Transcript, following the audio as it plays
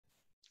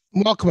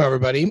Welcome,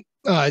 everybody.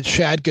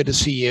 Chad, good to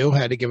see you.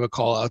 Had to give a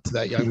call out to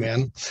that young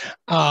man.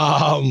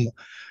 Um,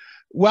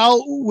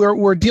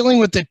 we're dealing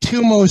with the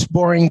two most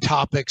boring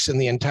topics in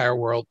the entire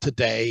world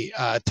today: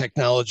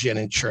 technology and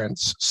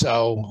insurance.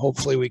 So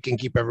hopefully, we can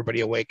keep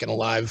everybody awake and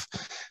alive.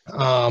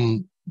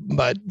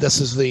 But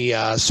this is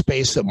the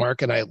space that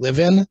Mark and I live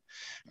in.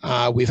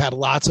 We've had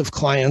lots of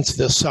clients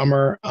this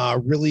summer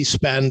really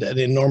spend an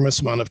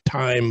enormous amount of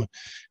time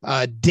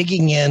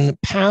digging in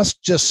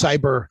past just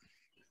cyber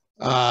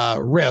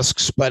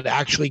risks, but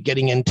actually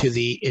getting into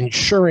the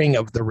insuring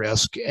of the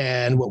risk.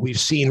 And what we've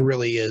seen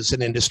really is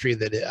an industry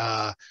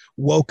that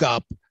woke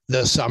up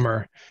this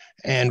summer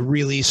and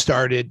really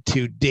started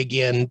to dig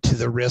into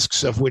the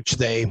risks of which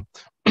they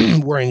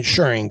were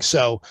insuring.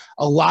 So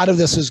a lot of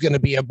this is going to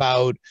be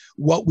about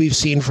what we've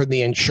seen from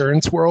the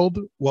insurance world,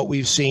 what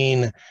we've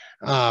seen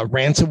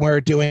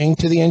ransomware doing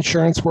to the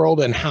insurance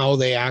world, and how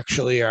they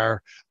actually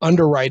are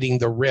underwriting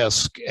the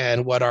risk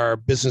and what our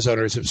business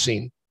owners have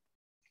seen.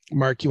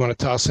 Mark, you want to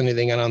toss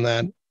anything in on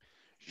that?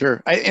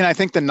 Sure. I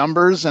think the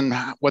numbers and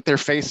what they're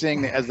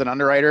facing as an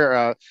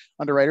underwriter,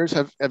 underwriters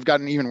have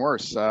gotten even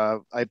worse. I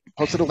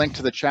posted a link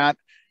to the chat,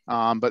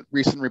 but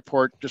recent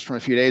report just from a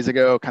few days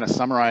ago kind of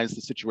summarized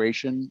the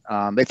situation.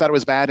 They thought it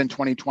was bad in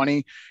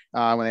 2020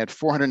 when they had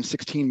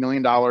 $416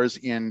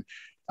 million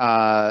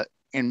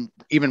in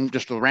even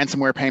just the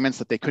ransomware payments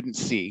that they couldn't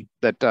see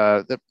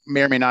that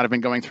may or may not have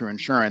been going through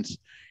insurance.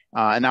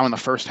 And now in the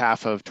first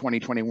half of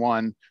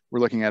 2021, we're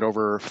looking at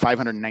over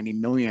 $590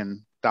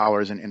 million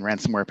in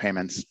ransomware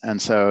payments.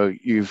 And so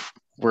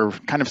we're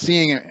kind of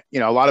seeing,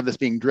 a lot of this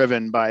being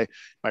driven by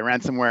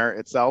ransomware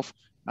itself.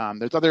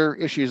 There's other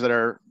issues that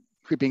are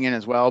creeping in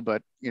as well,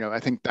 but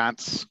I think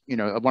that's one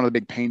of the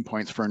big pain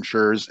points for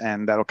insurers,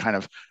 and that'll kind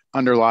of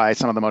underlie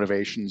some of the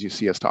motivations you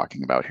see us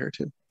talking about here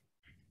too.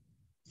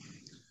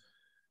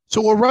 So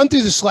we'll run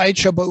through the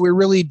slideshow, but we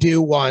really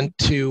do want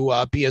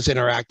to be as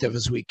interactive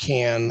as we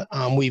can.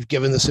 We've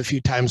given this a few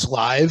times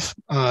live,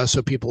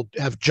 so people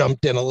have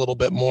jumped in a little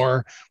bit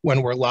more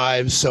when we're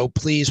live. So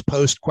please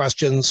post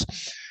questions.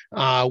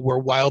 We're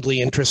wildly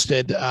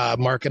interested.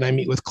 Mark and I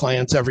meet with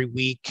clients every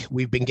week.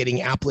 We've been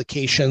getting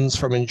applications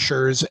from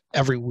insurers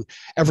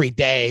every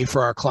day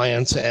for our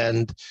clients,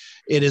 and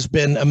it has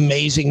been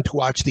amazing to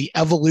watch the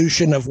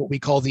evolution of what we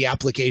call the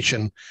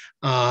application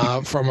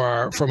from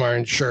our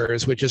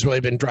insurers, which has really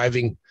been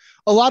driving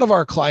a lot of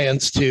our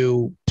clients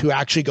to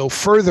actually go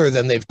further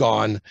than they've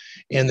gone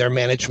in their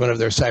management of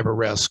their cyber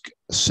risk.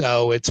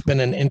 So it's been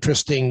an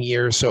interesting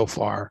year so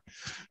far.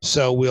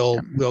 So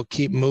we'll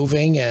keep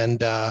moving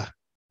and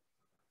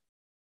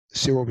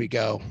see where we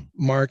go.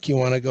 Mark, you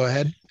want to go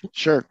ahead?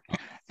 Sure.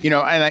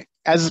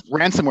 As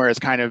ransomware has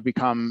kind of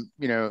become,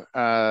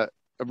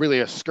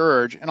 really a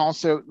scourge, and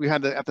also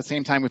at the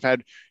same time we've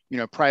had,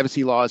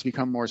 privacy laws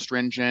become more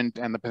stringent,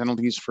 and the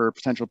penalties for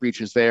potential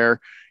breaches there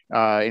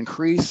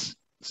increase.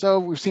 So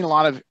we've seen a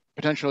lot of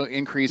potential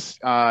increase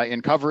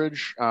in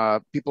coverage.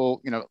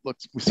 People,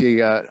 we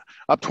see up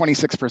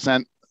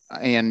 26%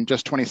 in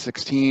just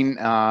 2016,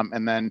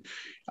 and then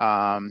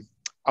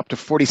up to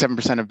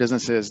 47% of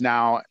businesses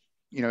now,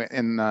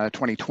 in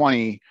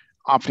 2020,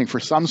 opting for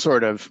some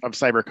sort of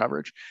cyber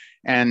coverage.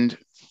 And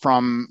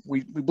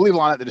we believe a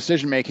lot of the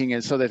decision making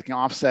is so that it can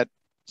offset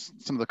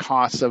some of the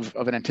costs of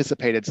an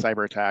anticipated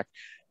cyber attack.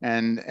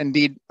 And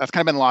indeed, that's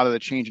kind of been a lot of the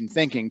change in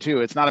thinking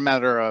too. It's not a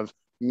matter of,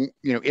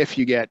 if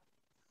you get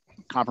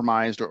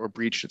compromised or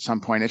breached at some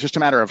point, it's just a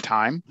matter of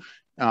time.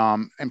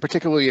 And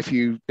particularly if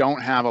you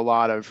don't have a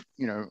lot of,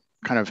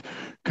 kind of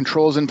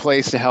controls in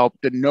place to help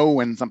to know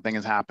when something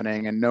is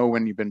happening and know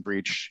when you've been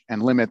breached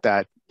and limit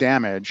that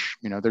damage,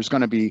 there's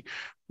going to be,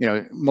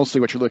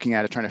 mostly what you're looking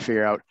at is trying to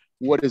figure out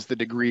what is the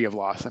degree of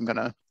loss I'm going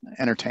to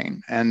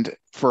entertain. And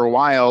for a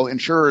while,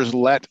 insurers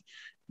let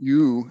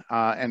you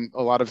and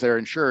a lot of their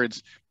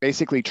insureds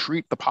basically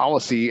treat the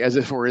policy as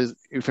if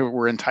it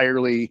were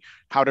entirely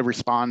how to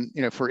respond,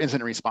 for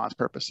incident response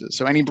purposes.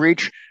 So any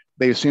breach,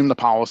 they assume the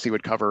policy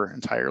would cover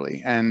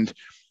entirely. And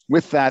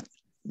with that,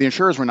 the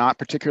insurers were not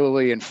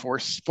particularly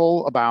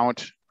enforceful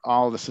about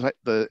all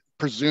the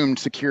presumed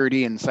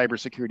security and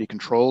cybersecurity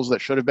controls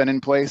that should have been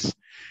in place.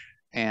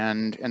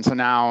 And so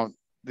now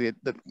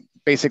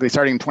basically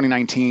starting in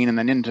 2019 and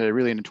then into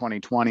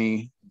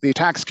 2020, the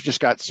attacks just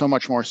got so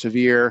much more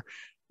severe.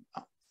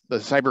 The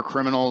cyber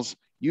criminals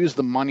used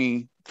the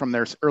money from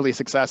their early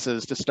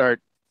successes to start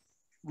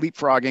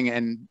leapfrogging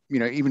and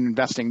even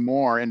investing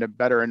more into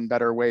better and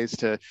better ways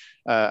to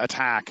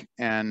attack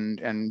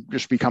and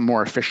just become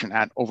more efficient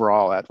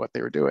overall at what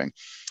they were doing.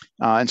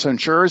 And so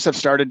insurers have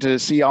started to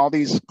see all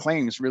these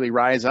claims really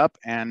rise up,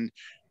 and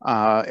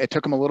it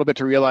took them a little bit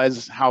to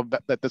realize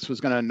that this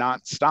was going to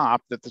not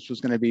stop, that this was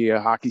going to be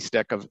a hockey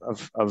stick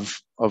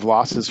of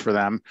losses for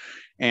them.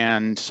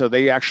 And so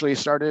they actually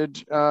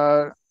started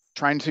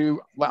trying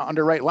to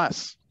underwrite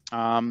less.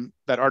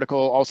 That article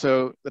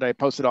also that I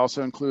posted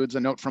also includes a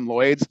note from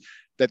Lloyd's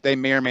that they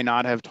may or may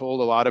not have told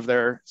a lot of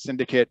their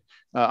syndicate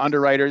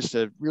underwriters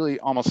to really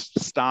almost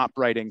stop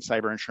writing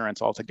cyber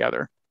insurance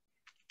altogether.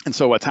 And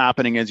so what's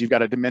happening is you've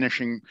got a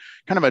diminishing,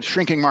 kind of a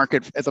shrinking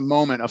market at the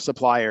moment of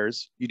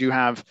suppliers. You do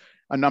have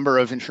a number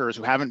of insurers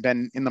who haven't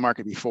been in the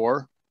market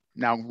before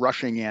now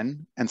rushing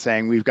in and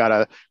saying, we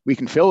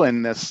can fill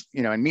in this,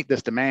 and meet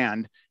this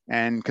demand,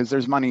 and because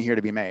there's money here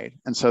to be made.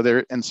 And so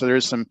there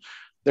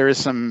is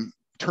some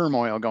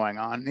turmoil going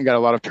on. You got a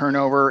lot of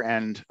turnover,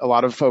 and a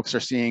lot of folks are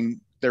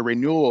seeing their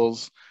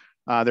renewals,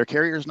 their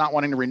carriers not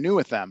wanting to renew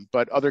with them,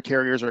 but other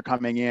carriers are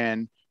coming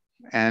in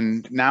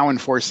and now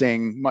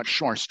enforcing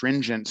much more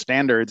stringent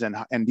standards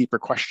and deeper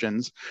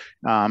questions.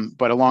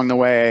 But along the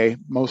way,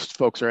 most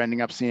folks are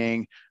ending up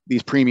seeing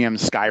these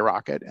premiums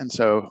skyrocket. And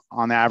so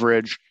on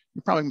average,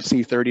 you probably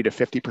see 30 to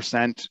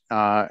 50%.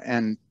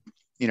 And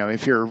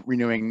if you're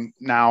renewing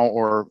now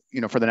or,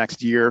 for the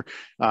next year,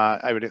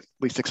 I would at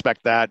least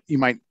expect that.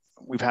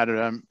 We've had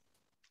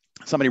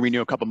somebody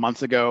renew a couple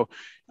months ago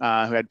who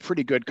had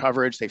pretty good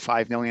coverage, say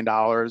 $5 million,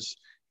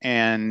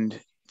 and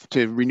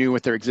to renew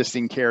with their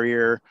existing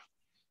carrier,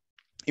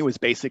 it was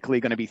basically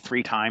going to be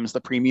 3 times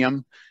the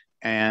premium,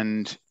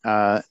 and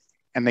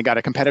they got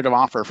a competitive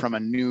offer from a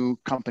new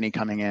company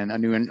coming in, a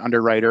new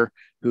underwriter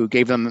who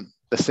gave them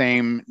the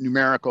same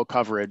numerical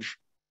coverage,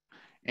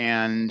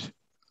 and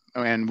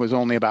was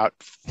only about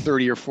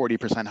 30 or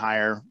 40%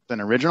 higher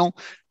than original.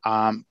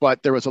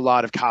 But there was a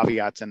lot of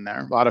caveats in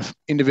there, a lot of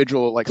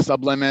individual like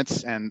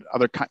sublimits and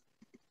other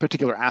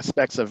particular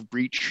aspects of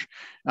breach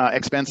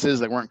expenses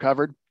that weren't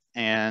covered.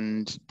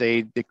 And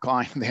they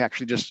declined. They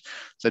actually just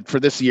said,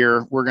 for this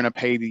year, we're going to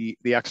pay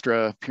the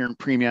extra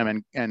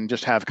premium and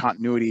just have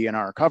continuity in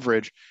our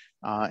coverage.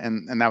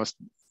 And that was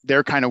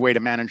their kind of way to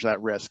manage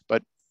that risk.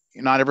 But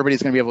not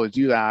everybody's going to be able to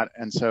do that.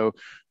 And so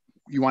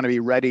you want to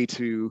be ready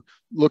to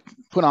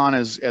put on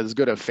as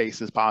good a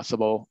face as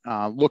possible,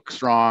 look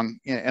strong,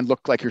 and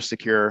look like you're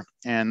secure.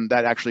 And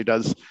that actually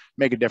does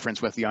make a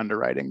difference with the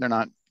underwriting.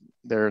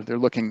 They're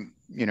looking,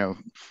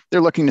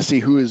 they're looking to see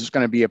who is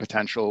going to be a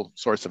potential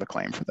source of a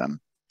claim for them.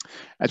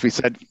 As we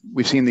said,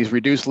 we've seen these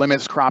reduced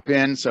limits crop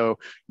in. So,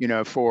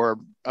 for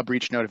a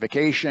breach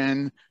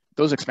notification,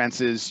 those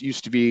expenses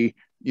used to be,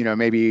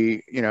 maybe,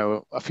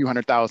 a few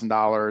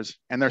 $100,000,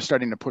 and they're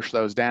starting to push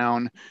those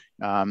down.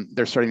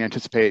 They're starting to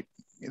anticipate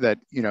that,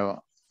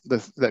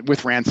 that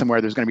with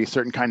ransomware, there's going to be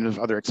certain kind of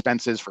other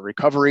expenses for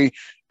recovery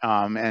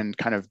and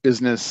kind of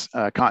business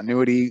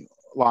continuity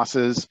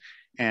losses.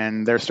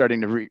 And they're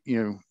starting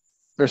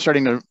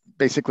to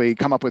basically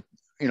come up with,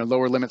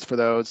 lower limits for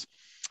those.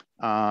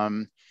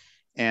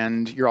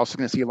 And you're also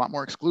going to see a lot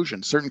more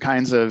exclusions. Certain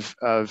kinds of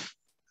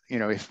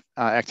if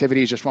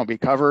activities just won't be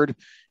covered.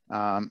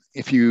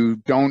 If your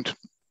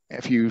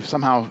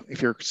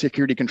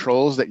security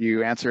controls that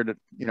you answered,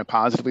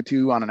 positively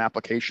to on an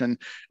application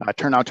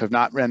turn out to have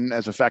not been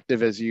as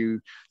effective as you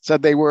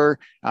said they were,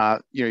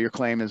 your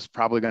claim is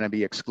probably going to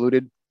be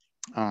excluded.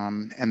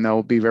 And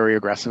they'll be very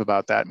aggressive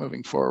about that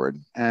moving forward.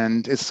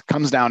 And it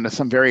comes down to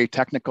some very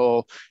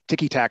technical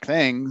ticky-tack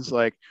things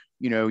like,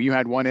 you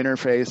had one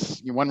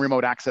interface, one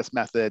remote access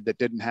method that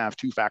didn't have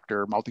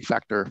two-factor,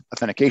 multi-factor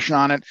authentication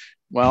on it.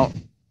 Well,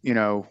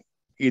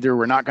 either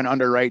we're not going to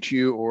underwrite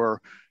you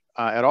or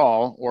at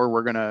all, or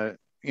we're going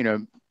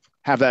to,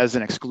 have that as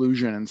an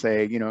exclusion and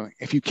say,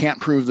 if you can't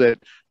prove that,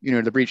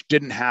 the breach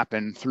didn't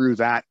happen through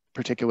that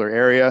particular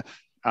area,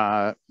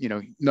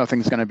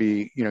 nothing's going to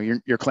be,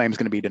 your claim's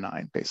going to be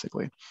denied,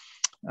 basically.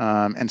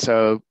 And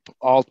so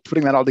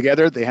putting that all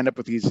together, they end up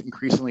with these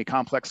increasingly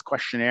complex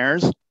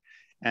questionnaires.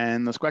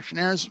 And those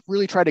questionnaires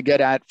really try to get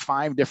at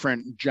 5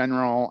 different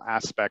general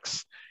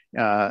aspects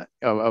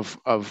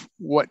of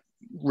what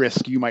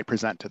risk you might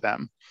present to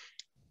them.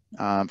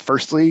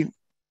 Firstly,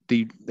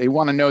 they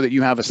want to know that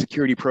you have a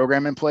security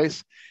program in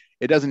place.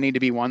 It doesn't need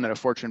to be one that a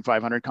Fortune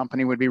 500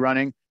 company would be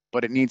running,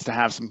 but it needs to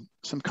have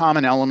some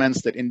common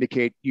elements that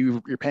indicate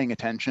you're paying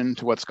attention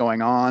to what's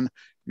going on.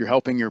 You're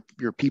helping your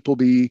people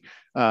be,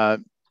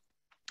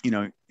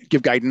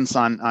 give guidance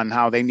on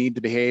how they need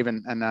to behave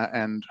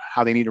and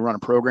how they need to run a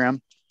program.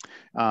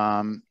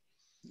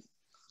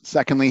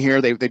 Secondly,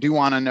 here they do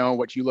want to know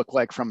what you look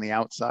like from the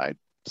outside.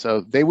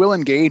 So they will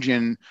engage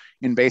in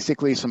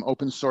basically some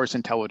open source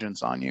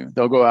intelligence on you.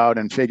 They'll go out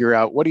and figure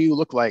out, what do you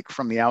look like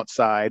from the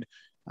outside?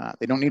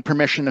 They don't need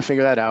permission to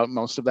figure that out.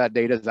 Most of that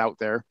data is out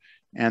there.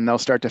 And they'll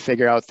start to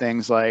figure out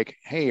things like,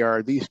 hey,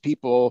 are the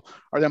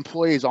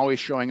employees always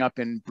showing up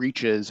in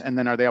breaches? And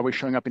then are they always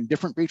showing up in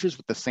different breaches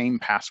with the same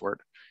password?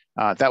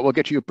 That will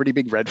get you a pretty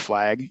big red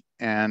flag,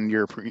 and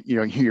your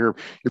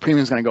premium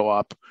is going to go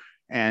up.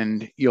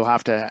 And you'll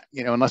have to,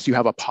 unless you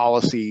have a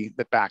policy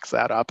that backs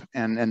that up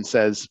and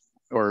says,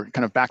 or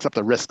kind of backs up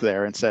the risk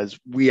there and says,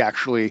 we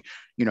actually,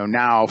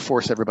 now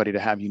force everybody to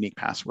have unique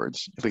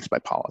passwords, at least by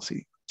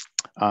policy.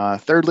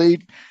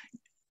 Thirdly,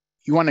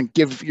 you want to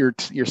give your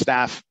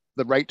staff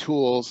the right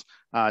tools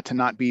to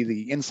not be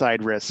the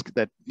inside risk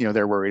that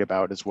they're worried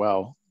about as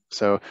well.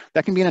 So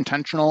that can be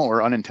intentional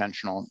or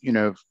unintentional.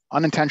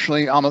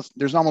 Unintentionally,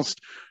 there's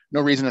almost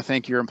no reason to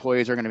think your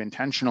employees are going to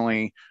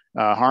intentionally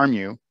harm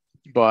you,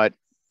 but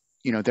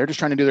they're just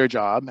trying to do their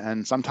job.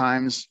 And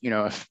sometimes,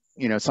 if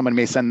someone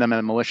may send them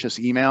a malicious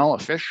email, a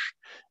phish,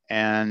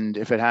 And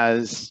if it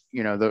has,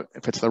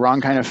 if it's the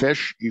wrong kind of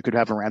fish, you could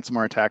have a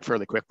ransomware attack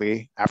fairly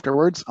quickly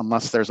afterwards,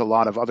 unless there's a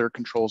lot of other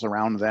controls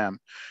around them.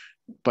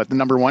 But the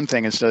number one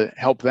thing is to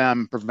help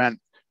them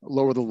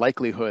lower the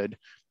likelihood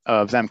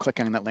of them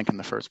clicking on that link in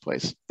the first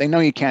place. They know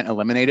you can't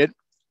eliminate it,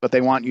 but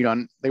they want to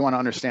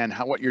understand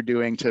what you're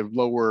doing to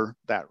lower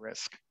that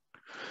risk.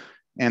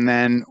 And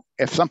then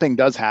if something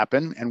does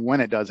happen, and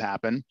when it does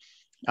happen,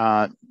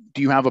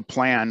 do you have a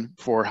plan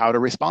for how to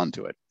respond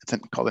to it? It's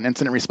called an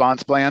incident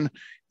response plan,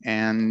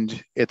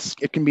 and it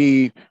can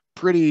be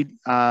pretty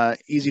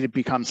easy to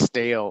become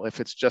stale if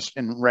it's just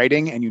in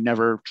writing and you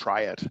never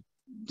try it.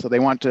 So they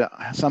want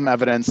some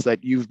evidence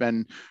that you've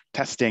been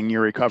testing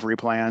your recovery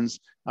plans,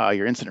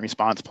 your incident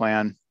response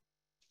plan,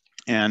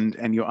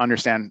 and you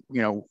understand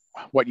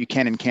what you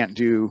can and can't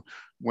do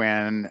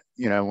when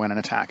an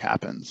attack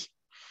happens.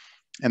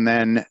 And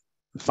then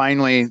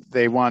finally,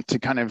 they want to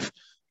kind of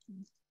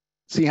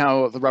see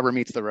how the rubber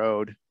meets the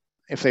road.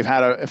 If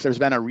there's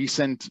been a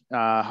recent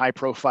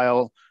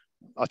high-profile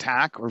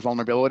attack or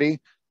vulnerability,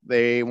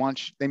 they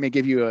may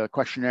give you a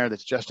questionnaire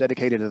that's just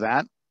dedicated to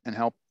that and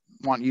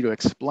want you to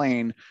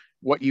explain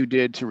what you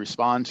did to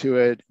respond to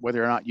it,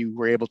 whether or not you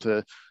were able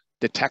to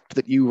detect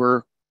that you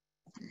were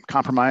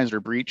compromised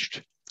or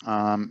breached.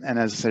 And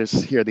as it says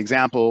here, the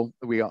example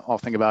that we all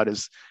think about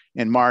is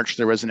in March,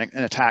 there was an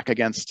attack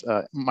against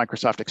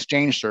Microsoft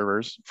Exchange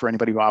servers for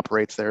anybody who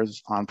operates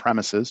theirs on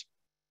premises.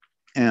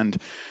 And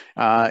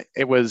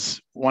it was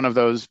one of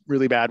those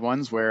really bad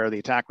ones where the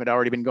attack had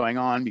already been going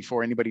on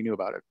before anybody knew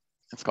about it.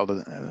 It's called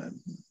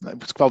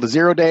a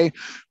 0 day,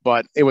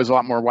 but it was a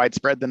lot more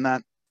widespread than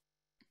that.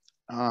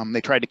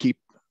 They tried to keep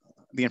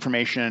the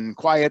information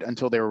quiet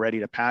until they were ready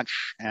to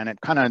patch, and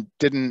it kind of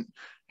didn't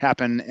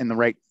happen in the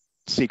right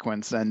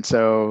sequence. And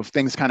so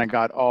things kind of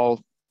got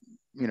all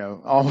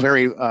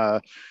very,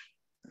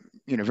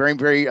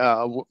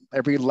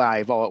 every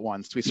live all at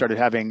once. We started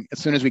having, as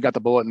soon as we got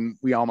the bulletin,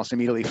 we almost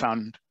immediately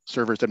found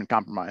servers that had been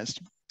compromised.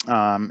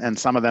 And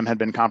some of them had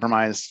been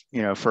compromised,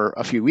 for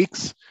a few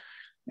weeks.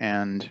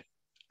 And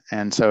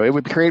so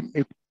it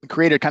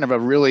created kind of a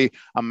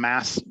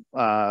mass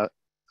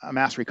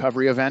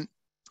recovery event.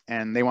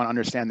 And they want to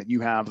understand that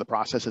you have the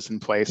processes in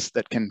place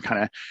that can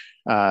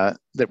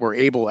that were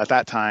able at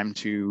that time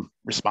to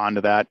respond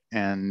to that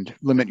and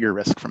limit your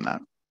risk from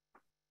that.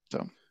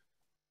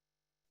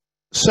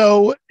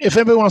 So if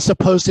anybody wants to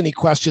post any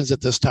questions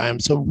at this time,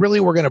 so really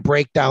we're going to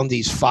break down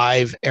these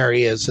 5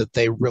 areas that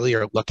they really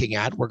are looking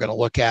at. We're going to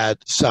look at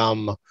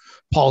some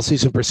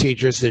policies and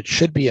procedures that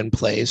should be in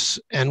place,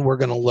 and we're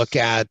going to look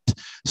at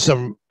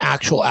some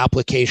actual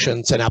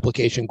applications and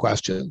application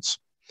questions.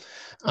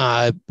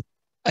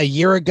 A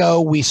year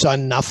ago, we saw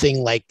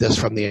nothing like this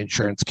from the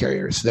insurance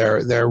carriers.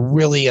 They're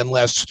really,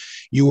 unless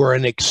you were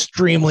an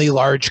extremely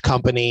large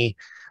company,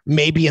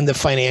 maybe in the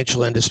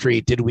financial industry,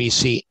 did we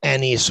see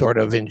any sort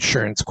of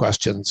insurance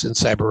questions in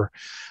cyber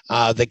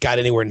that got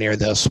anywhere near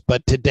this.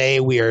 But today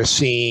we are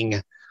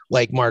seeing,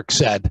 like Mark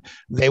said,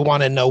 they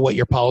want to know what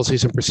your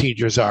policies and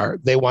procedures are.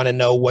 They want to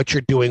know what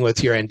you're doing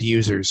with your end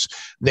users.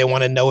 They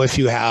want to know if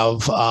you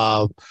have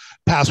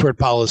password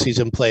policies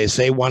in place.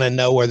 They want to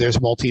know where there's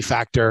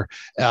multi-factor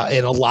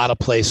in a lot of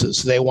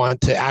places. They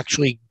want to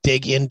actually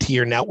dig into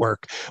your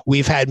network.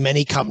 We've had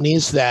many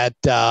companies that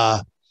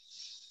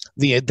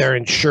their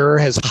insurer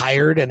has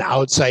hired an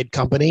outside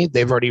company.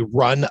 They've already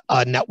run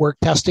a network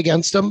test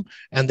against them,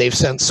 and they've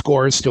sent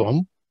scores to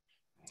them.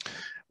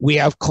 We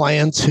have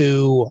clients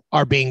who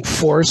are being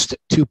forced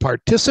to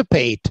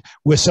participate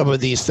with some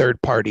of these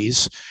third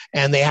parties,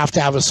 and they have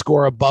to have a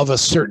score above a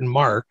certain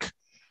mark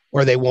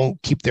or they won't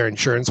keep their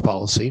insurance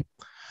policy.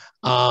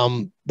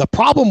 The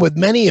problem with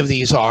many of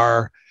these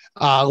are,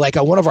 like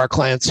one of our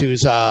clients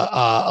who's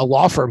a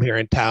law firm here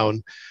in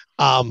town,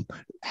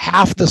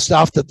 half the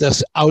stuff that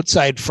this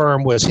outside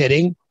firm was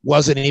hitting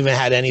wasn't even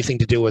had anything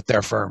to do with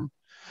their firm.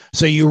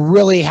 So you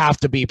really have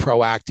to be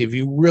proactive.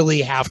 You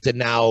really have to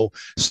now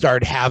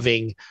start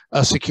having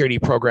a security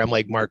program,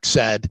 like Mark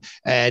said,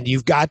 and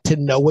you've got to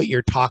know what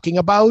you're talking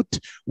about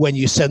when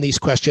you send these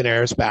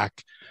questionnaires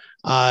back.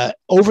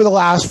 Over the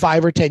last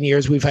 5 or 10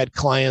 years, we've had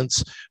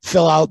clients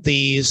fill out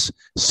these,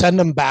 send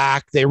them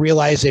back. They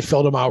realize they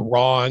filled them out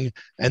wrong,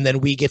 and then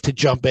we get to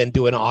jump in,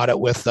 do an audit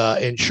with the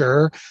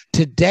insurer.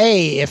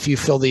 Today, if you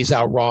fill these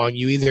out wrong,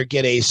 you either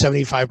get a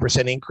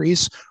 75%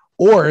 increase,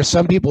 or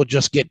some people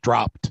just get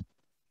dropped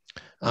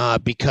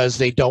because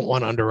they don't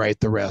want to underwrite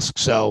the risk.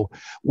 So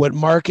what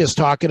Mark is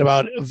talking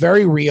about,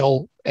 very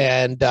real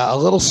and a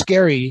little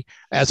scary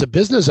as a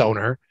business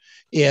owner.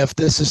 If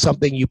this is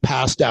something you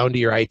pass down to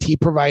your IT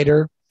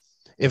provider,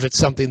 if it's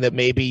something that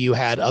maybe you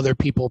had other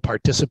people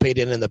participate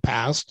in the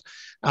past,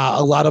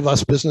 a lot of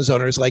us business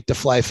owners like to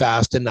fly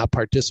fast and not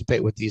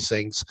participate with these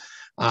things.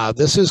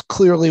 This is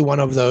clearly one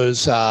of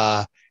those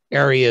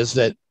areas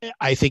that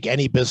I think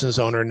any business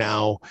owner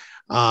now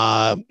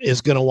is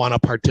going to want to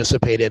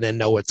participate in and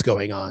know what's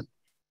going on.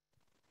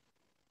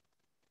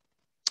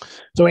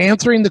 So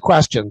answering the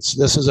questions,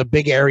 this is a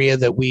big area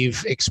that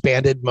we've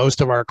expanded.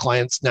 Most of our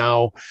clients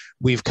now,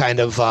 we've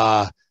kind of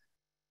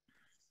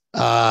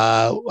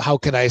how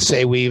can I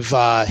say, we've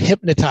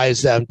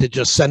hypnotized them to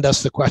just send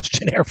us the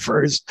questionnaire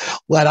first,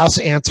 let us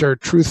answer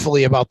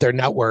truthfully about their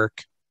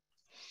network.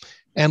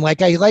 And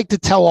like I like to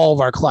tell all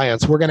of our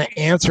clients, we're going to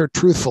answer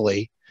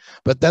truthfully,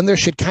 but then there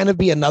should kind of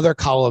be another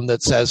column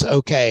that says,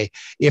 okay,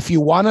 if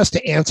you want us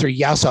to answer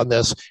yes on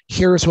this,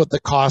 here's what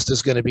the cost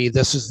is going to be.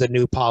 This is the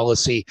new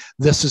policy.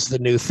 This is the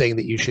new thing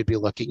that you should be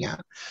looking at.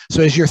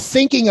 So as you're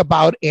thinking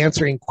about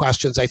answering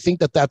questions, I think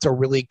that that's a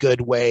really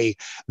good way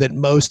that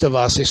most of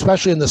us,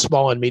 especially in the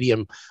small and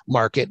medium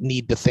market,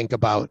 need to think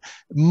about.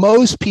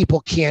 Most people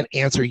can't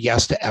answer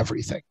yes to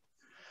everything,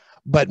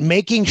 but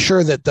making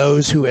sure that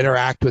those who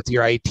interact with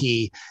your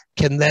IT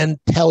can then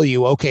tell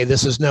you, okay,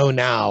 this is no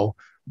now,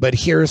 but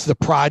here's the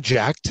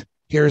project,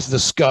 here's the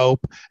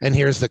scope, and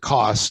here's the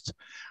cost.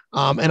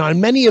 And on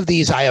many of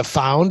these, I have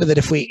found that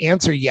if we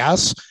answer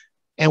yes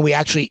and we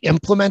actually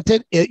implement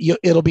it,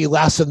 it'll be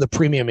less than the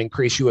premium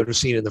increase you would have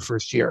seen in the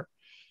first year.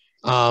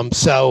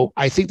 So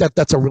I think that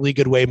that's a really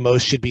good way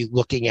most should be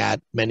looking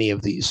at many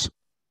of these.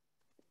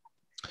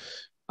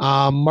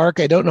 Mark,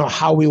 I don't know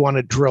how we want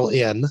to drill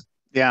in.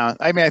 Yeah,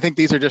 I mean, I think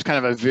these are just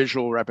kind of a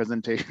visual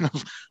representation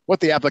of what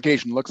the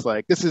application looks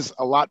like. This is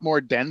a lot more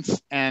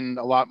dense and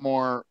a lot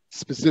more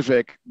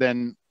specific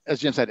than, as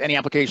Jim said, any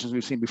applications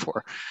we've seen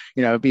before.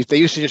 You know, they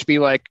used to just be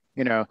like,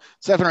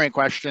 7 or 8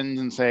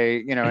 questions and say,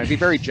 it'd be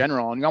very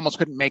general, and you almost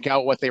couldn't make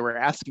out what they were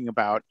asking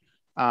about.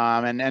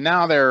 And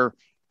now they're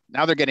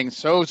getting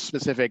so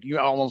specific, you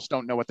almost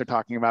don't know what they're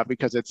talking about,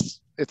 because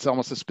it's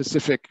almost as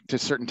specific to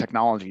certain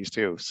technologies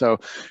too. So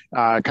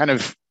kind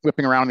of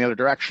whipping around the other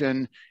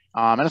direction.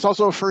 And it's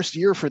also a first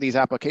year for these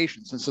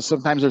applications. And so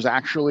sometimes there's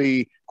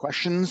actually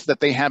questions that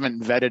they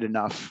haven't vetted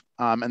enough,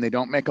 and they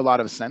don't make a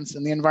lot of sense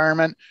in the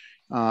environment.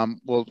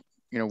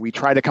 We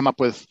try to come up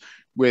with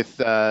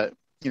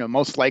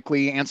most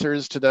likely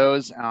answers to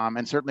those,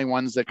 and certainly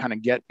ones that kind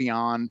of get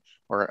beyond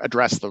or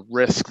address the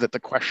risk that the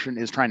question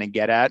is trying to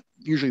get at.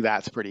 Usually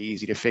that's pretty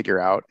easy to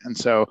figure out. And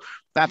so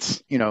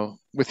that's,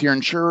 with your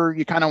insurer,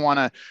 you kind of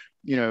want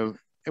to,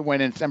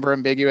 when it's ever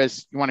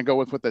ambiguous, you want to go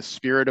with the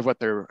spirit of what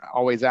they're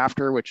always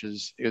after, which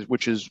is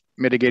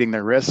mitigating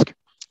their risk,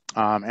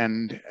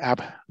 and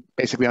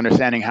basically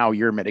understanding how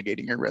you're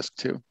mitigating your risk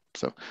too.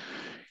 So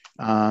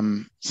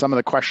some of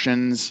the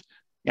questions,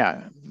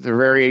 they're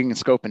varying in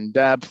scope and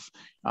depth.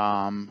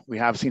 We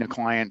have seen a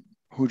client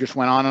who just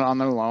went on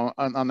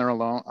their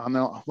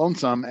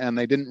lonesome, and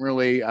they didn't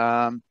really,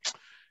 and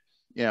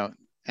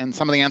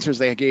some of the answers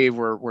they gave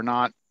were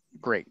not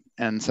great.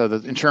 And so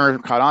the insurer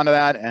caught on to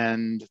that,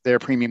 and their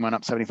premium went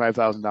up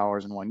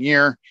 $75,000 in 1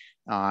 year.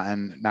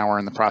 And now we're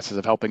in the process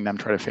of helping them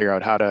try to figure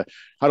out how to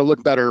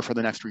look better for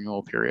the next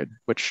renewal period,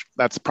 which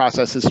that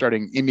process is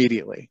starting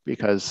immediately,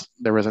 because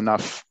there was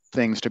enough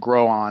things to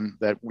grow on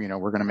that, we're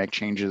going to make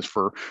changes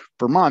for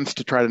months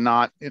to try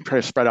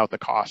to spread out the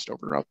cost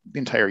over the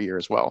entire year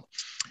as well.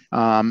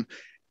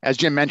 As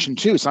Jim mentioned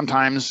too,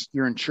 sometimes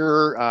your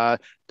insurer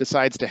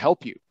decides to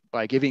help you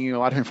by giving you a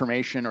lot of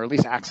information, or at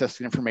least access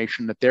to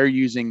information that they're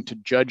using to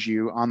judge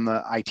you on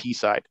the IT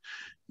side.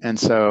 And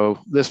so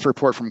this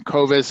report from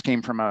Covis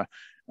came from a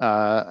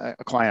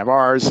client of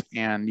ours,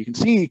 and you can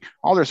see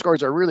all their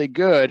scores are really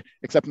good,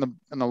 except in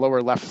the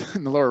lower left,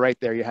 in the lower right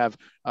there, you have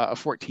a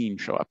 14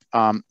 show up.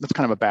 That's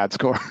kind of a bad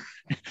score.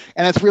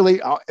 And it's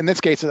really, in this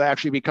case, it's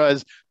actually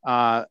because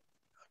it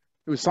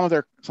was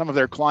some of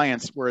their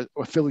clients were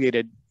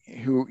affiliated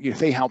who, if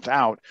they helped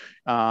out,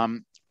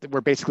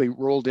 were basically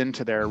rolled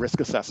into their risk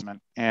assessment,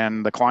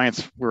 and the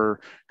clients were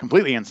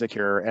completely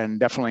insecure and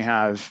definitely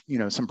have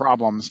some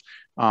problems.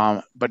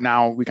 But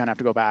now we kind of have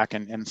to go back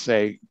and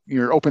say,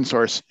 your open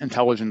source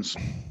intelligence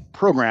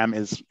program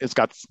it's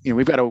got,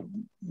 we've got to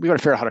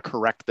figure out how to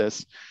correct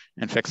this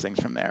and fix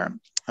things from there.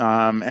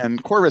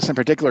 And Corvus in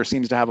particular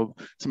seems to have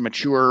some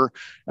mature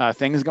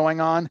things going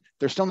on.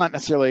 They're still not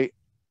necessarily,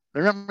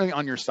 they're not really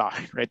on your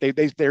side, right?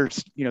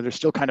 There's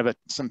still kind of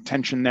some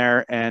tension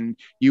there, and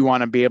you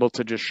want to be able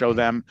to just show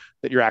them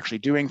that you're actually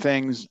doing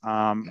things,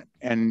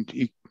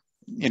 and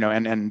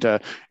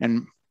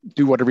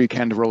do whatever you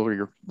can to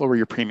lower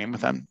your premium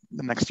with them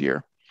the next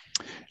year.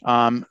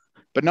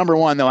 But number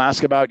one, they'll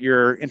ask about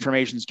your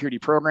information security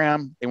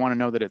program. They want to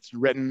know that it's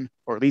written,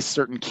 or at least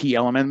certain key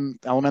elements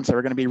that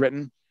are going to be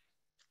written.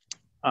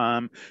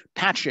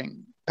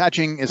 Patching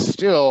is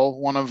still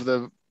one of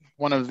the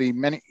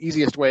many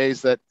easiest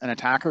ways that an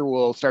attacker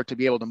will start to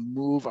be able to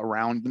move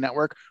around the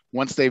network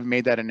once they've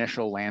made that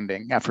initial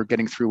landing, after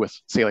getting through with,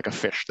 say, like a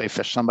phish. They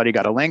phished somebody,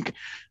 got a link,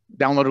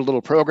 downloaded a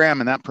little program,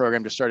 and that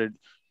program just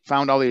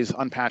found all these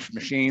unpatched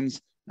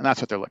machines, and that's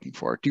what they're looking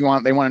for. They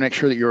want to make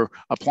sure that you're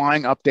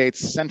applying updates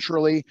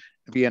centrally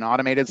via an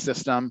automated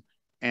system,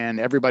 and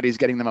everybody's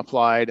getting them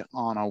applied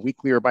on a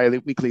weekly or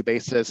bi-weekly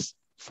basis,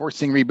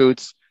 forcing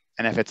reboots.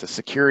 And if it's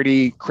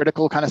a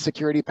critical kind of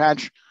security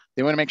patch,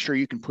 they want to make sure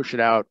you can push it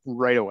out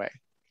right away.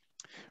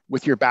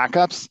 With your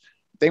backups,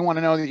 they want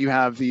to know that you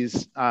have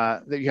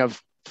that you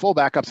have full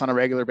backups on a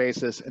regular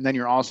basis, and then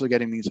you're also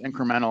getting these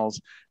incrementals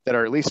that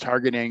are at least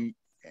targeting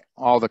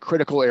all the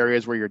critical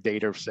areas where your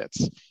data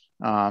sits.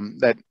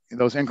 That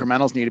those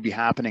incrementals need to be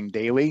happening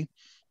daily,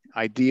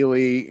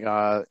 Ideally,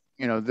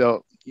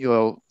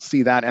 you'll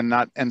see that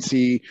and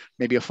see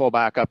maybe a full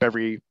backup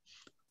every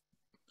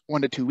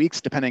 1 to 2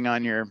 weeks, depending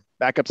on your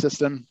backup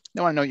system.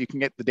 They want to know you can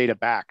get the data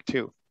back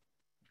too.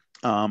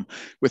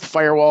 With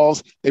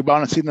firewalls, they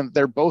want to see them.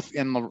 They're both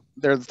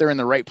they're in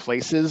the right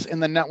places in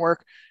the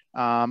network,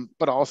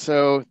 but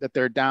also that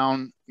they're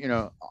down,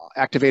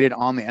 activated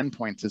on the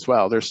endpoints as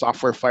well. There's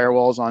software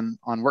firewalls on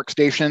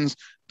workstations.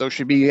 Those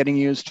should be getting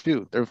used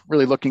too. They're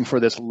really looking for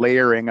this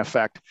layering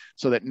effect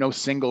so that no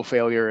single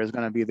failure is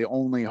going to be the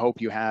only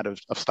hope you had of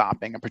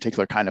stopping a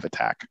particular kind of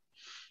attack.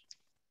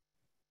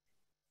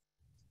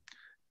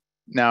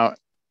 Now,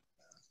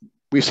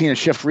 we've seen a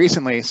shift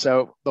recently.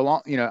 So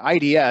the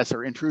IDS,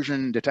 or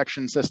intrusion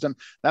detection system,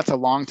 that's a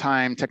long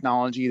time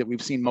technology that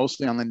we've seen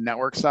mostly on the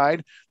network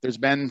side. There's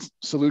been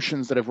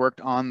solutions that have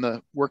worked on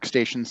the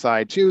workstation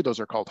side too. Those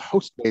are called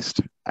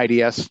host-based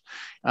IDS.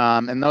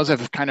 And those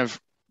have kind of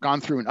gone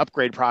through an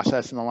upgrade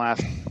process in the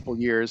last couple of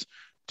years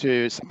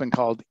to something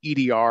called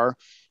EDR,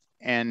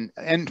 and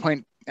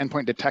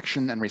endpoint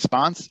detection and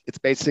response. It's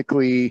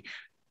basically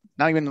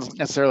not even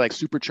necessarily like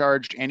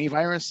supercharged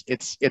antivirus.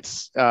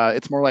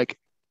 It's more like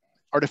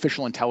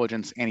artificial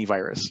intelligence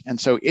antivirus. And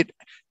so it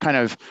kind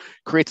of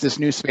creates this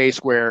new space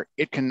where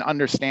it can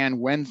understand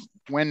when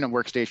a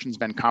workstation's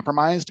been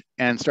compromised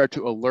and start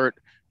to alert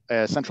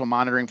a central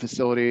monitoring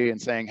facility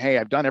and saying, hey,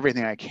 I've done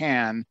everything I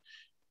can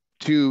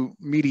to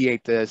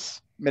mitigate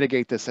this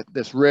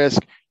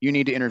risk. You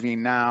need to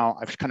intervene now.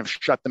 I've kind of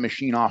shut the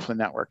machine off the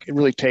network. It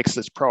really takes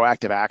this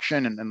proactive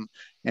action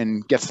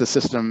and gets the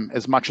system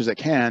as much as it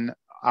can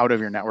out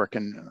of your network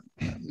and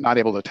not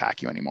able to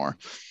attack you anymore.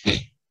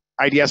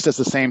 IDS does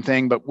the same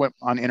thing, but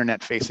on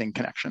internet-facing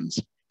connections.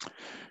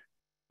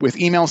 With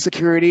email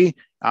security,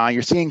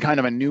 you're seeing kind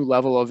of a new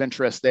level of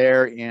interest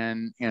there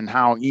in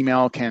how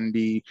email can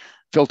be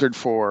filtered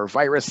for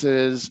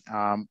viruses.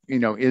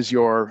 Is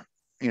your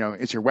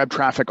web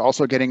traffic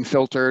also getting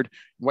filtered?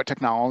 What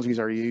technologies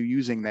are you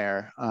using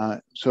there?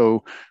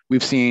 So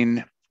we've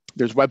seen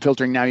there's web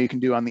filtering now you can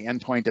do on the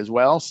endpoint as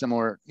well.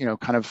 Similar,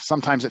 kind of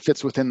sometimes it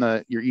fits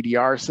within your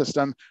EDR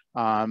system,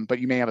 but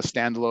you may have a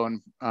standalone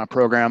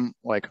program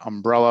like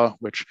Umbrella,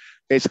 which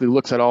basically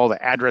looks at all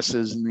the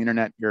addresses in the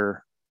internet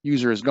your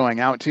user is going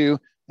out to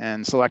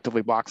and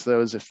selectively blocks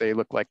those if they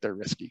look like they're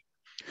risky.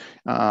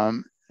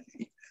 And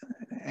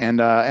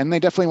they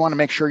definitely want to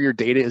make sure your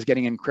data is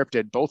getting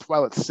encrypted, both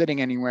while it's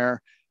sitting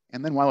anywhere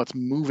and then while it's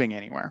moving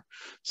anywhere.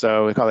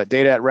 So we call it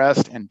data at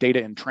rest and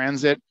data in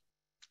transit.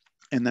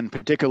 And then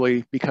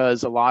particularly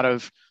because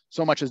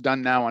so much is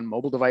done now on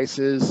mobile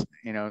devices,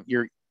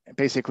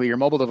 your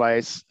mobile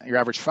device, your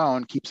average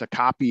phone keeps a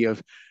copy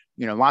of,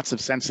 lots of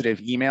sensitive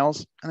emails.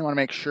 And they want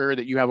to make sure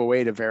that you have a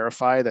way to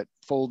verify that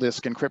full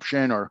disk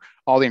encryption or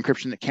all the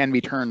encryption that can be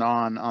turned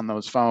on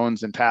those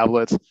phones and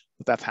tablets,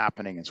 that's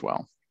happening as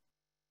well.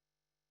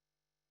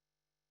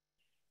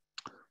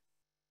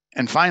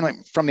 And finally,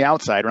 from the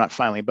outside, or not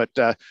finally, but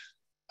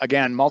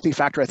again,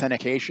 multi-factor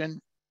authentication.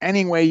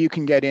 Any way you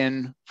can get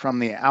in from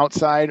the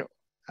outside,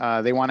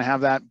 they want to have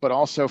that, but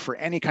also for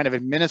any kind of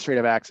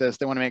administrative access,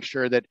 they want to make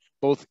sure that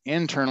both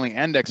internally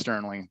and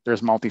externally,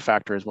 there's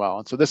multi-factor as well.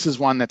 And so this is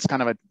one that's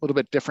kind of a little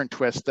bit different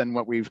twist than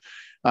what we've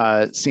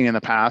seen in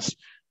the past.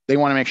 They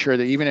want to make sure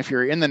that even if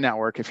you're in the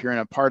network, if you're in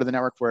a part of the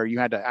network where you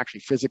had to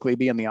actually physically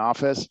be in the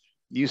office,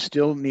 you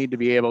still need to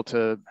be able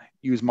to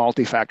use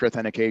multi-factor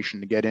authentication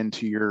to get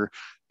into your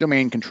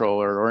domain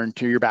controller or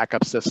into your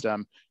backup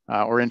system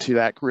or into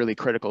that really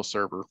critical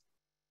server.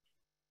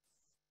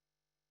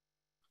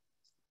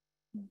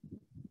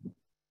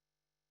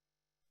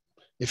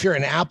 If you're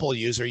an Apple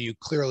user, you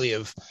clearly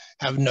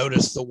have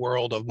noticed the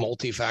world of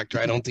multi-factor.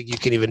 I don't think you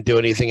can even do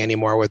anything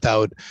anymore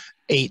without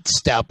 8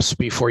 steps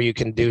before you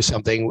can do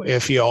something.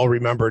 If you all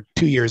remember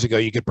 2 years ago,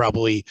 you could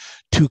probably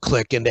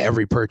 2-click into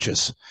every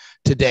purchase.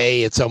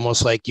 Today, it's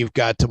almost like you've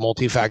got to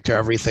multi-factor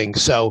everything.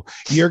 So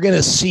you're going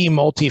to see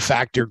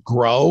multi-factor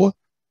grow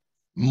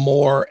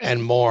more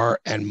and more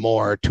and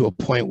more to a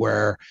point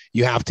where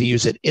you have to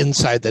use it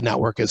inside the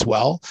network as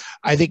well.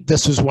 I think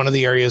this was one of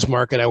the areas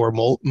Mark and I were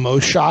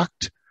most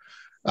shocked.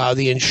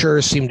 The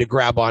insurers seem to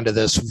grab onto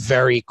this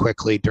very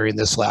quickly during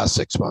this last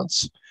 6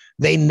 months.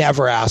 They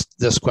never asked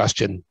this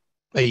question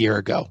a year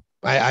ago.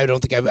 I don't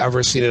think I've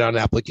ever seen it on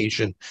an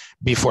application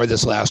before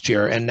this last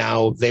year, and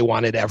now they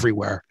want it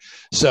everywhere.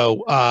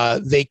 So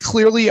they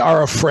clearly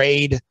are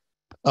afraid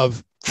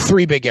of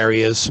 3 big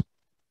areas,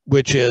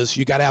 which is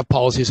you got to have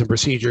policies and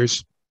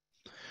procedures.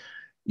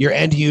 Your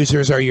end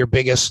users are your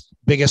biggest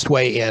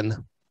way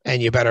in,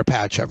 and you better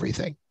patch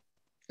everything.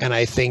 And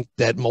I think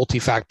that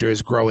multi-factor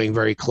is growing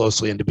very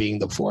closely into being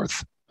the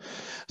 4th.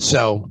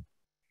 So,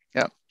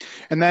 yeah.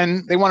 And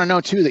then they want to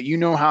know too that you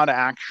know how to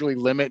actually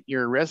limit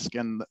your risk.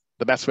 And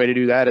the best way to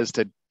do that is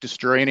to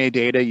destroy any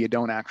data you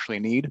don't actually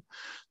need.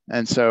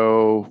 And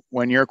so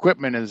when your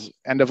equipment is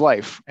end of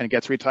life and it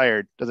gets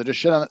retired, does it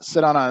just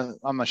sit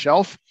on the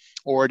shelf,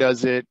 or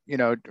does it,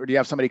 or do you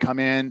have somebody come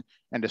in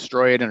and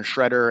destroy it in a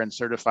shredder and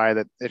certify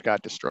that it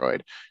got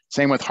destroyed?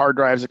 Same with hard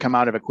drives that come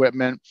out of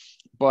equipment.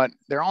 But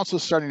they're also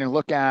starting to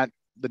look at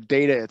the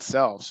data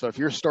itself. So if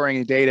you're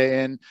storing data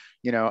in,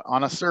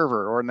 on a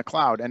server or in the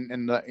cloud,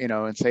 and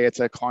say it's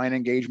a client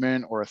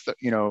engagement or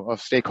a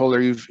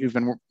stakeholder you've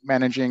been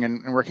managing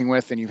and working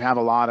with, and you have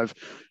a lot of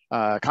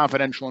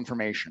confidential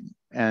information,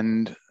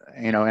 and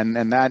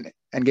that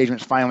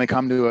engagement's finally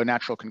come to a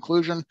natural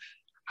conclusion.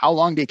 How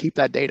long do you keep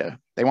that data?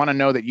 They want to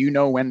know that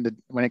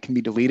when it can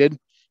be deleted,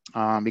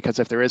 because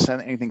if there is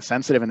anything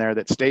sensitive in there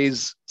that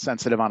stays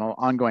sensitive on an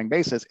ongoing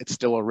basis, it's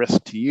still a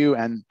risk to you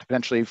and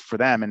potentially for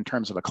them in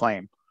terms of a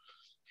claim.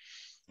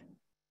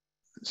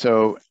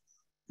 So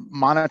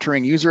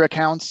monitoring user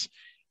accounts,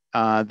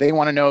 they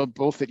want to know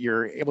both that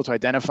you're able to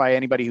identify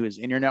anybody who is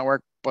in your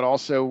network, but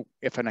also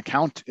if an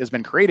account has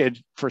been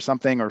created for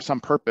something or some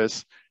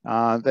purpose,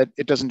 that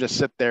it doesn't just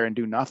sit there and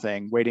do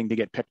nothing, waiting to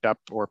get picked up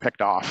or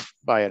picked off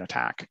by an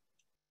attack.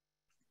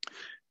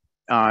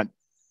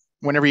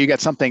 Whenever you get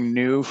something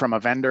new from a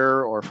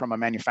vendor or from a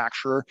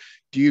manufacturer,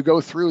 do you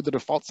go through the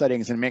default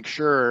settings and make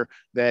sure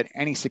that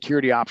any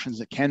security options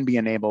that can be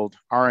enabled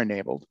are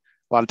enabled?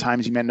 A lot of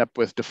times you end up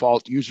with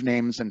default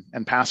usernames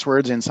and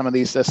passwords in some of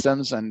these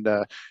systems, and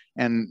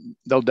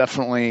they'll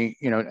definitely,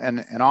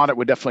 and an audit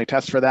would definitely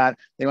test for that.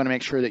 They want to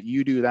make sure that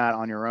you do that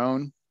on your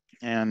own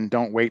and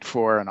don't wait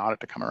for an audit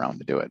to come around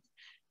to do it.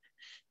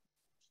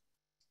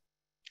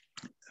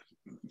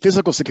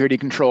 Physical security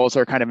controls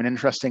are kind of an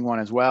interesting one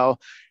as well,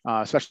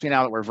 especially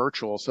now that we're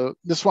virtual. So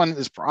this one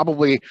is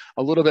probably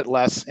a little bit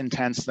less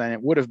intense than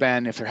it would have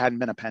been if there hadn't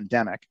been a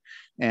pandemic.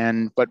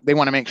 But they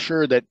want to make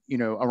sure that,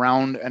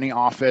 around any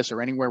office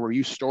or anywhere where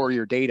you store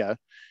your data,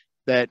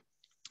 that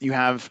you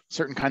have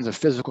certain kinds of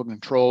physical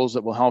controls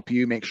that will help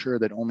you make sure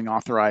that only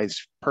authorized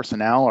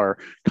personnel are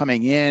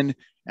coming in.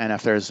 And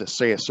if there's,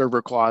 say, a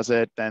server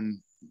closet,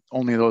 then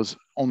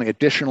only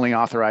additionally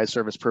authorized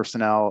service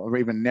personnel, or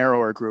even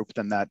narrower group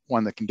than that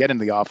one that can get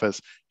into the office,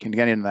 can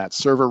get into that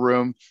server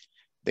room.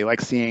 They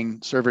like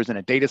seeing servers in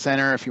a data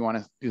center if you want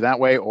to do that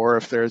way, or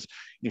if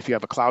you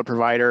have a cloud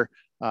provider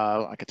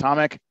like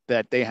Atomic,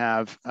 that they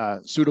have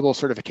suitable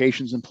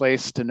certifications in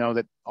place to know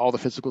that all the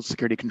physical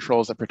security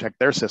controls that protect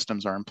their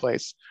systems are in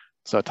place.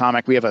 So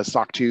Atomic, we have a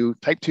SOC 2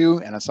 Type 2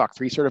 and a SOC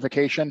 3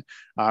 certification.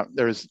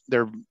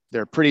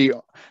 They're pretty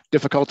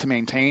difficult to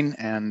maintain,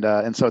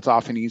 and so it's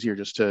often easier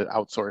just to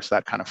outsource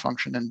that kind of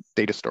function and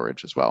data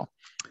storage as well.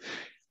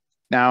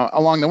 Now,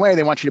 along the way,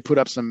 they want you to put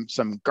up some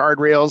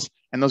guardrails,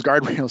 and those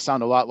guardrails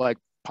sound a lot like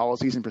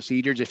policies and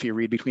procedures if you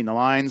read between the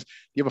lines.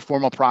 You have a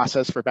formal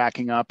process for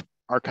backing up,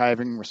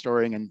 archiving,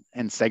 restoring,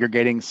 and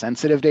segregating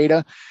sensitive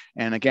data.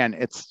 And again,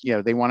 it's,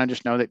 they want to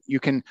just know that you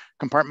can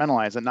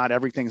compartmentalize, that not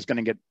everything's going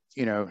to get,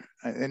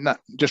 not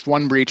just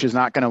one breach is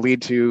not going to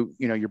lead to,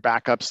 your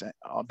backups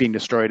being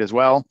destroyed as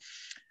well.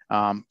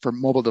 For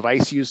mobile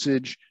device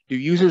usage, do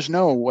users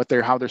know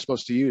how they're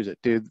supposed to use it?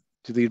 Do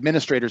the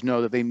administrators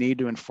know that they need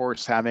to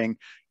enforce having,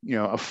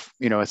 a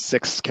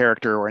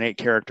 6-character or an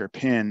 8-character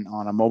PIN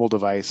on a mobile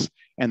device,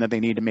 and that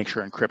they need to make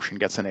sure encryption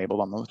gets enabled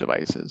on those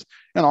devices?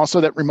 And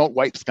also that remote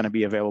wipe is going to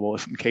be available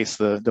in case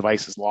the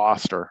device is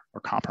lost or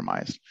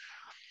compromised.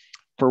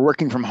 For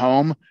working from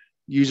home,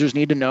 users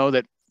need to know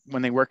that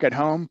when they work at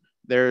home,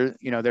 they're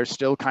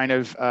still kind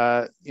of,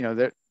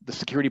 the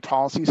security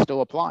policies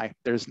still apply.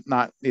 There's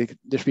not,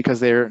 just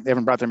because they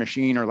haven't brought their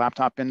machine or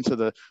laptop into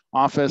the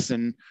office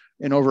in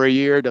over a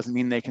year doesn't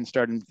mean they can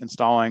start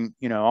installing,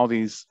 all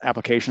these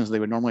applications they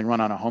would normally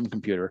run on a home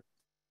computer.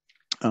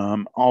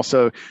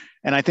 Also,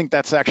 and I think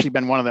that's actually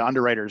been one of the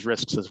underwriters'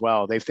 risks as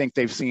well. They think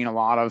they've seen a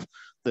lot of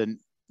the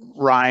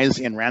rise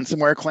in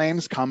ransomware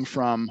claims come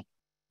from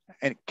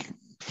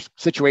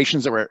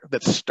situations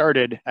that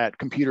started at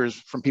computers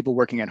from people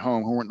working at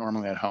home who weren't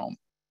normally at home.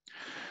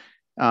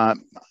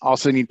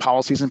 Also need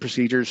policies and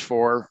procedures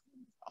for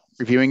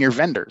reviewing your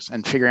vendors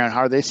and figuring out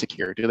how are they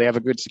secure. Do they have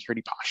a good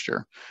security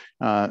posture?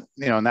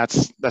 And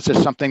that's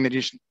just something that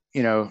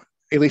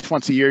at least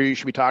once a year you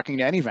should be talking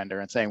to any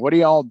vendor and saying, what are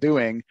y'all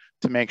doing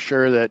to make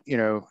sure that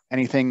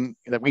anything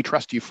that we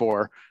trust you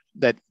for,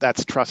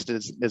 that's trust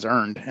is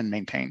earned and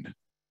maintained.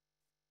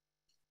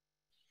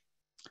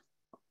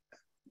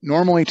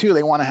 Normally too,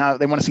 they want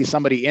to see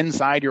somebody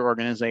inside your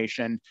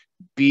organization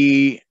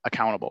be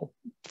accountable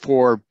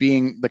for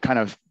being the kind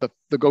of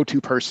the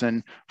go-to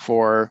person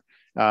for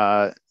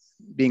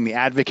being the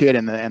advocate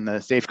and the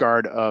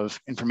safeguard of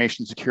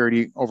information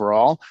security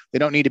overall. They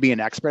don't need to be an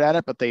expert at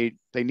it, but they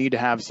need to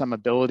have some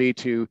ability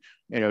to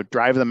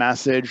drive the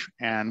message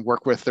and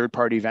work with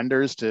third-party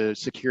vendors to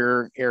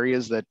secure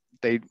areas that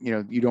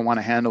you don't want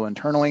to handle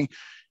internally.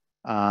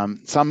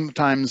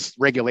 Sometimes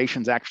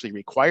regulations actually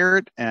require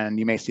it, and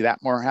you may see that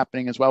more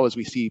happening as well as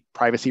we see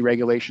privacy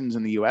regulations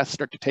in the US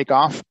start to take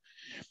off.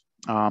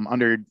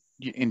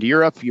 Into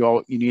Europe,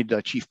 you need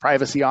a chief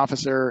privacy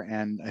officer,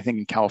 and I think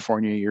in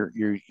California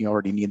you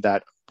already need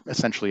that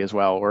essentially as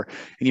well. And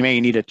you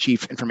may need a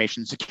chief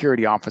information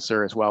security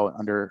officer as well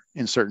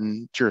in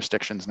certain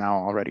jurisdictions now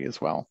already as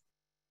well.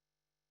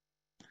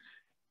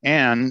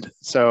 And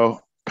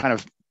so kind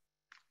of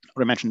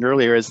what I mentioned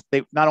earlier is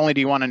not only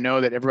do you want to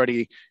know that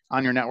everybody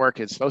on your network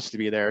is supposed to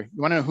be there,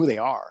 you want to know who they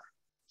are.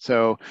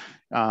 So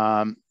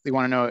they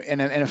want to know,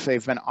 and if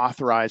they've been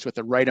authorized with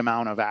the right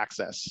amount of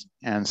access.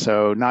 And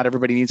so not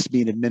everybody needs to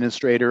be an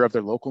administrator of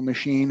their local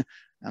machine.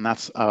 And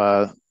that's,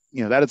 that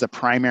is a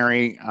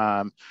primary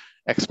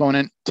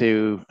exponent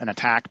to an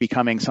attack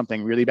becoming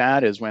something really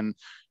bad, is when,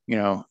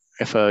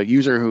 if a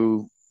user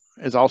who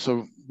is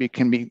also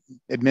can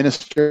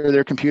administer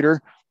their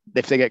computer,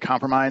 if they get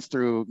compromised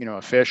through,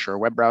 a phish or a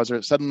web browser,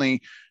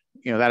 suddenly,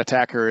 that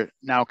attacker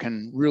now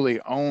can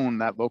really own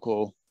that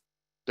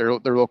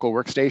their local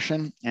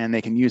workstation, and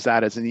they can use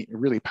that as a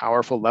really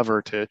powerful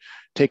lever to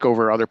take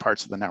over other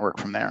parts of the network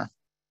from there.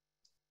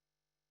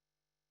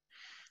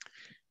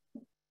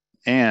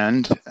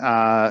 And you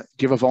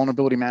have a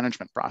vulnerability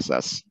management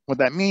process. What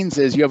that means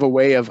is you have a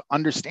way of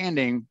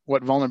understanding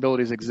what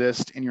vulnerabilities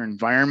exist in your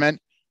environment,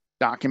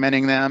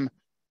 documenting them,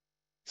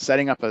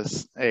 setting up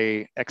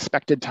a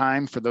expected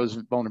time for those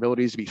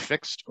vulnerabilities to be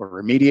fixed or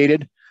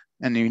remediated.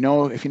 And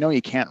if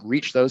you can't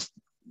reach those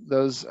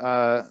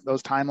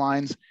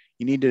timelines,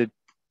 you need to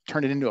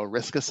turn it into a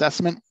risk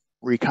assessment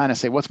where you kind of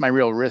say, what's my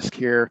real risk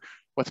here?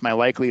 What's my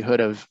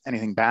likelihood of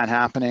anything bad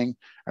happening?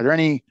 Are there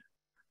any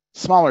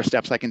smaller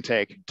steps I can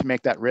take to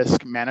make that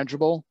risk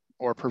manageable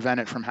or prevent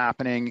it from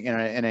happening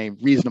in a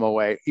reasonable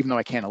way, even though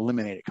I can't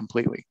eliminate it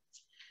completely?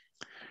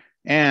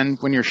 And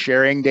when you're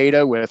sharing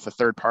data with a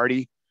third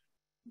party,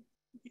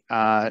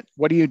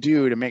 what do you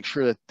do to make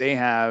sure that they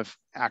have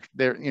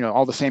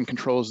all the same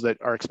controls that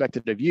are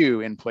expected of you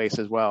in place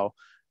as well?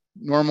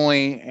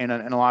 Normally, in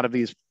a lot of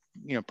these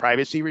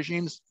privacy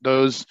regimes,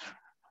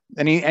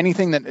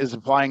 anything that is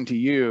applying to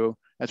you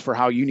as for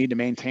how you need to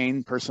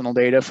maintain personal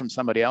data from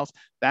somebody else,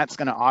 that's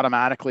going to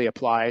automatically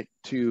apply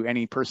to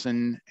any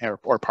person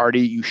or party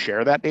you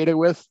share that data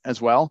with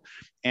as well.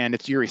 And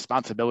it's your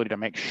responsibility to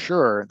make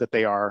sure that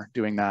they are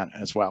doing that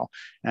as well.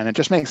 And it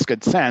just makes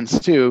good sense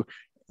too,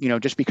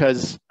 just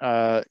because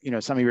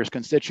some of your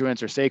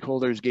constituents or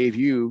stakeholders gave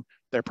you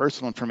their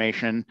personal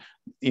information,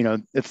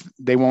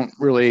 they won't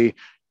really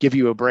give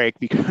you a break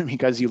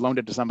because you loaned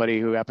it to somebody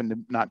who happened to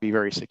not be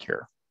very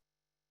secure.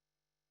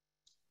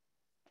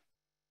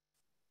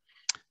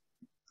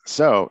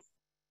 So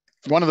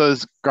one of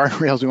those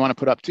guardrails we want to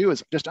put up too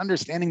is just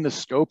understanding the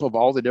scope of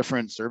all the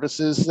different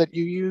services that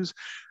you use.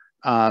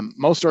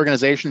 Most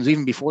organizations,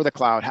 even before the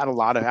cloud, had a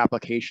lot of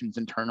applications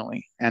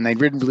internally, and they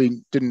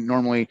really didn't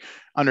normally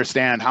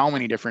understand how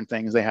many different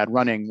things they had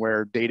running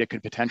where data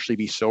could potentially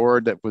be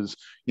stored that was,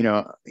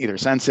 either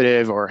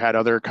sensitive or had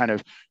other kind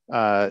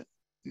of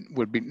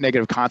would be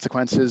negative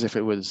consequences if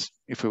it was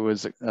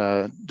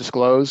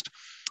disclosed.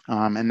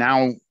 And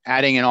now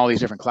adding in all these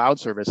different cloud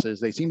services,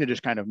 they seem to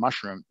just kind of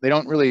mushroom.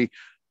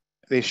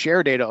 They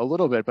share data a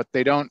little bit, but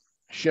they don't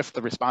shift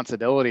the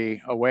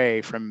responsibility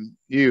away from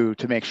you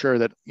to make sure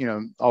that,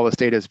 all this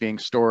data is being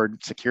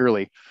stored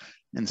securely.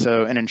 And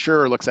so an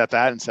insurer looks at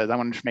that and says, I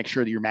want to make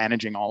sure that you're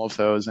managing all of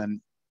those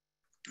and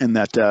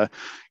that,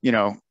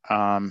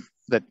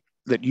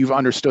 that you've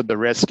understood the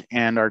risk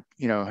and are,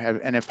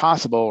 and if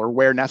possible, or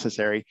where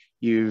necessary,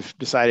 you've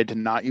decided to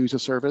not use a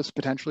service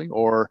potentially,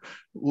 or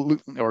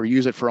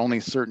use it for only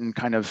certain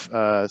kind of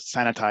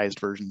sanitized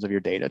versions of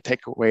your data.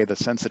 Take away the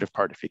sensitive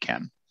part if you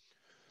can.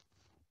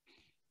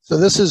 So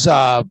this is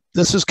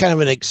kind of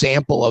an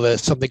example of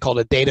something called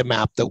a data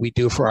map that we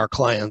do for our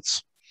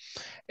clients.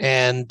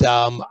 And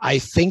I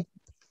think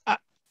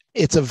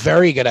it's a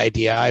very good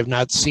idea. I've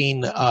not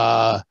seen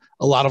a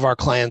lot of our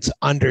clients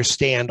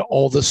understand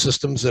all the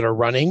systems that are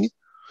running.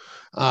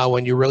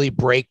 When you really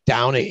break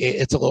down,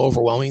 it's a little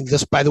overwhelming.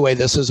 This, by the way,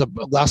 this is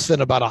less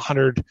than about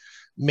 100,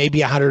 maybe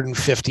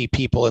 150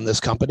 people in this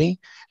company.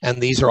 And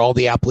these are all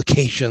the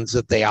applications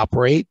that they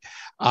operate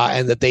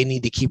and that they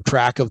need to keep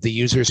track of the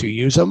users who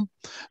use them.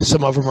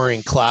 Some of them are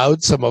in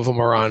cloud, some of them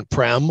are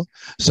on-prem,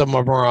 some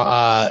of them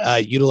are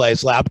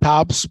utilize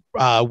laptops,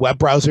 web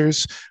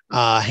browsers,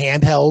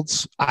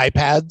 handhelds,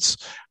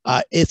 iPads.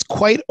 It's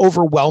quite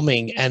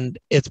overwhelming, and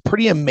it's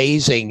pretty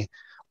amazing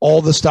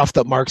all the stuff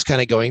that Mark's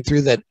kind of going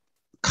through, that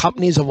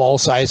companies of all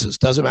sizes,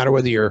 doesn't matter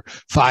whether you're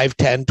 5,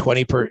 10,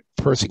 20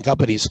 person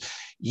companies,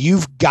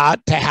 you've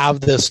got to have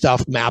this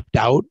stuff mapped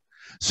out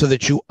so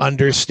that you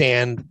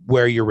understand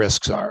where your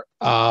risks are.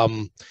 A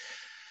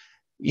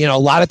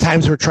lot of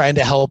times we're trying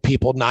to help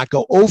people not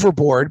go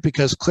overboard,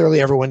 because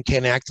clearly everyone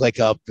can act like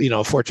a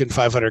Fortune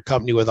 500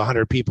 company with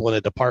 100 people in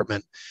a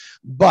department.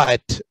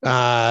 But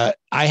I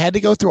had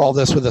to go through all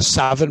this with a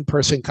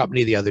 7-person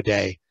company the other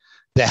day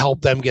to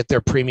help them get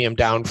their premium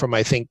down from,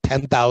 I think,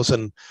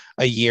 $10,000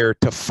 a year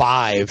to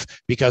 $5,000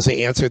 because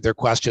they answered their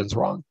questions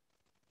wrong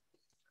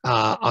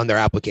on their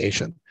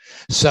application.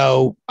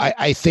 So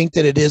I think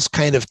that it is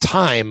kind of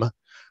time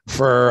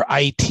for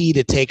IT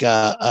to take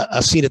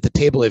a seat at the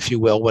table, if you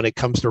will, when it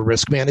comes to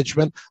risk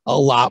management, a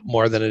lot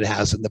more than it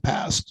has in the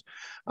past.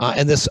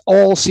 And this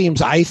all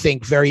seems, I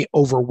think, very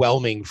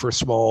overwhelming for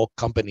small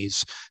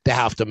companies to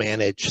have to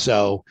manage.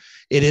 So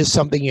it is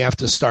something you have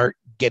to start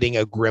getting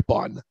a grip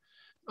on,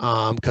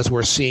 because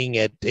we're seeing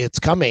it's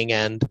coming.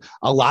 And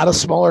a lot of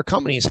smaller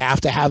companies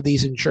have to have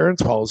these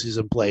insurance policies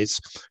in place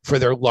for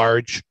their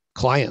large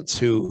clients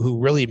who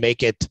really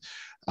make it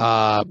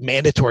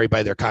mandatory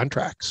by their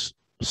contracts.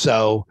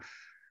 So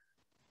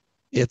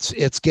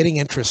it's getting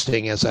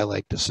interesting, as I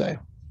like to say.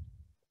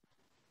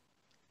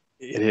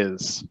 It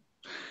is.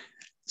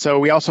 So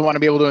we also want to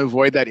be able to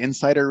avoid that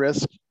insider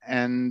risk,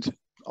 and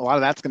a lot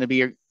of that's going to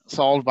be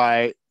solved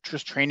by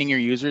just training your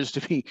users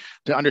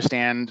to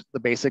understand the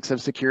basics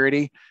of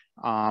security.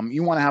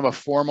 You want to have a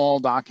formal,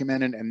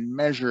 documented, and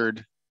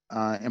measured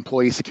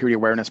employee security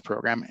awareness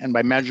program. And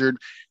by measured,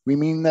 we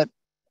mean that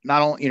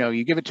not only,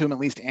 you give it to them at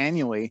least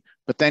annually,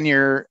 but then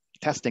you're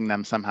testing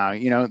them somehow.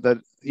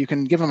 That you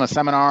can give them a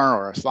seminar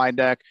or a slide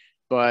deck,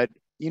 but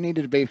you need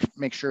to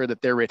make sure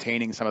that they're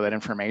retaining some of that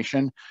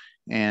information,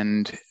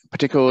 and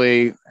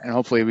particularly, and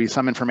hopefully, be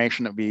some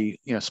information that be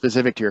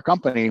specific to your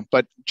company.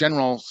 But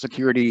general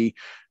security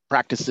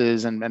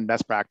practices and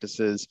best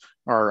practices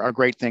are a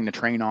great thing to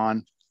train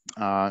on.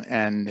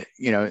 And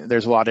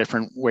there's a lot of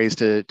different ways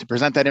to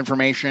present that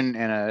information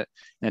in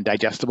a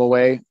digestible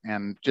way,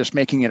 and just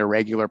making it a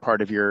regular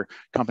part of your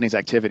company's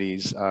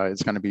activities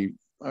is going to be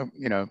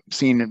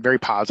seen very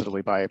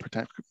positively by a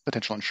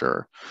potential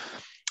insurer.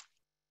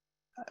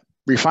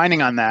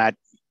 Refining on that,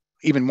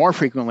 even more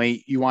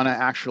frequently, you want to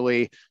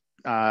actually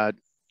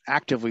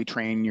actively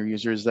train your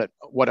users on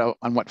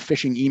what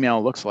phishing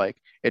email looks like.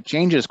 It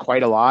changes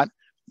quite a lot,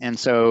 and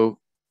so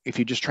if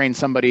you just train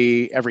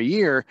somebody every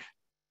year,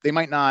 they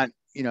might not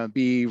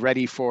be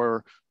ready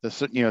for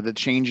the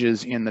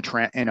changes in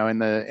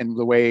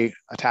the way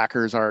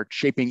attackers are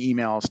shaping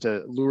emails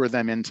to lure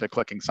them into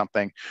clicking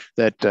something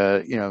that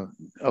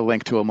a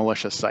link to a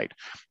malicious site.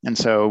 And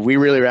so we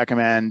really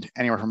recommend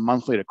anywhere from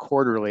monthly to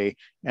quarterly,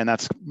 and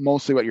that's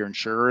mostly what your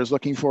insurer is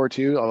looking for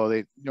too, although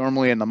they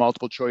normally in the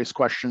multiple choice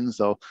questions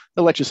they'll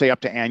let you say up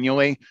to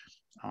annually.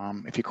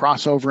 If you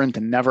cross over into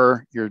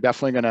never, you're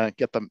definitely going to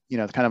get the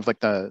kind of like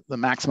the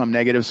maximum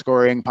negative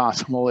scoring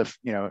possible if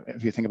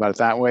you think about it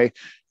that way.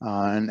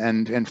 And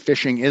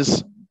phishing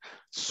is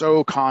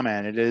so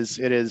common. It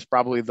is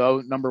probably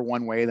the number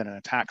one way that an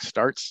attack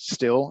starts.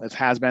 Still, it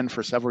has been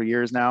for several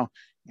years now,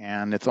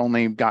 and it's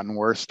only gotten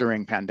worse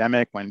during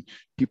pandemic when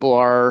people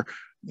are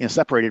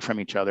separated from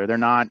each other. They're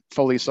not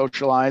fully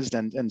socialized,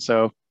 and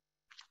so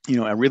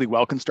a really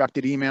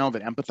well-constructed email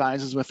that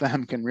empathizes with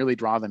them can really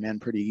draw them in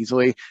pretty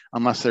easily,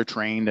 unless they're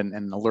trained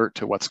and alert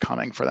to what's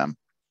coming for them.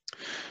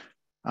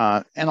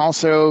 And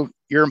also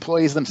your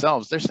employees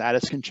themselves, their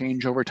status can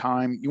change over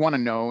time. You want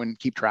to know and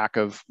keep track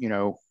of,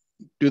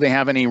 do they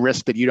have any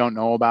risk that you don't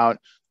know about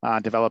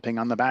developing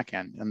on the back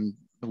end? And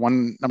the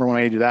number one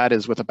way to do that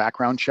is with a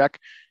background check.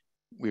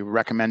 We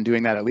recommend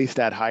doing that at least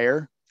at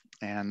hire.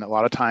 And a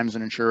lot of times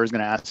an insurer is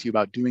going to ask you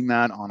about doing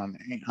that on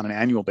an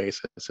annual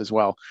basis as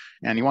well.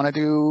 And you want to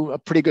do a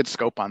pretty good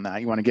scope on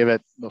that. You want to give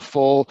it the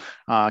full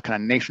kind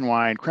of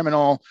nationwide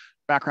criminal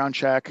background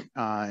check,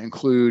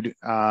 include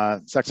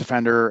sex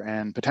offender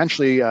and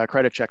potentially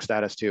credit check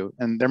status too.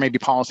 And there may be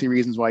policy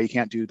reasons why you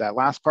can't do that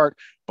last part,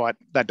 but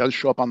that does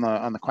show up on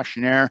the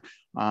questionnaire.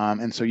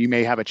 And so you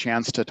may have a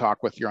chance to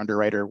talk with your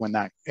underwriter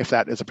if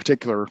that is a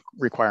particular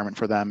requirement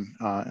for them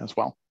as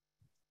well.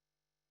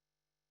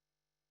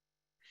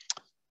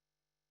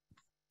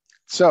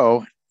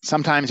 So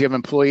sometimes you have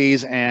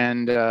employees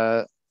and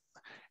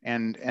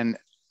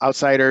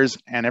outsiders,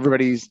 and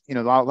everybody's,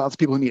 lots of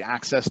people who need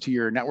access to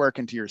your network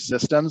and to your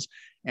systems.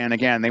 And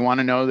again, they want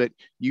to know that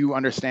you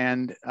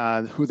understand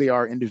who they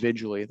are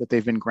individually, that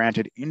they've been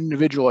granted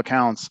individual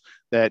accounts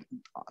that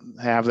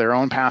have their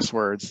own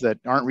passwords that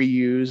aren't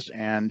reused,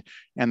 and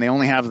they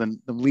only have the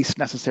least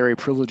necessary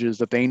privileges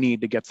that they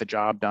need to get the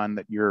job done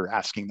that you're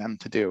asking them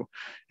to do.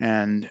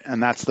 And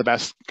that's the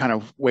best kind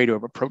of way to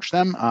approach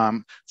them.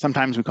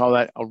 Sometimes we call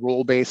that a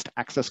role-based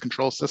access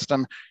control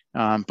system,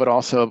 but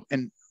also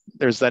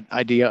there's that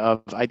idea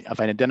of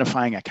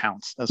identifying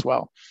accounts as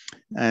well.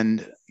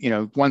 And,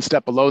 one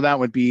step below that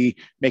would be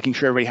making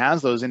sure everybody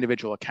has those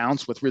individual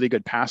accounts with really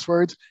good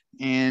passwords,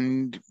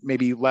 and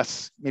maybe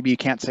you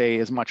can't say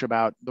as much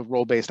about the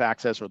role-based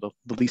access or the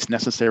least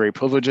necessary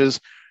privileges.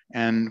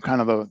 And kind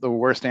of the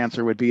worst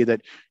answer would be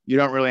that you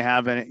don't really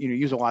have any,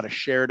 use a lot of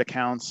shared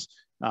accounts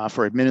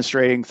for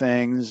administrating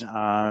things,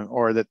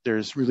 or that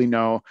there's really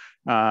no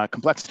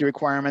complexity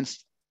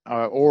requirements,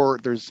 or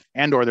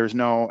there's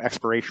no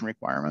expiration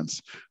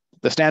requirements.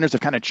 The standards have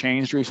kind of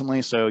changed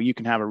recently, so you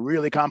can have a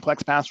really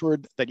complex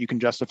password that you can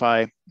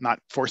justify not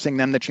forcing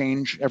them to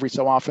change every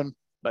so often,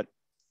 but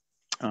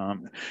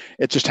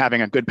it's just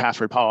having a good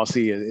password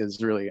policy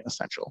is really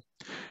essential.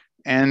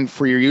 And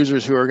for your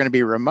users who are going to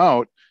be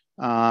remote,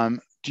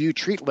 do you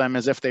treat them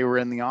as if they were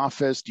in the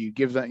office? Do you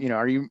give them,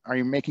 are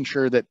you making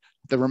sure that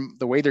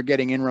the way they're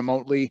getting in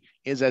remotely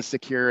is as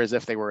secure as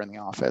if they were in the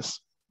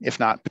office, if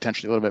not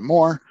potentially a little bit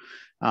more?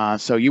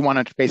 So you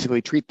want to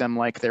basically treat them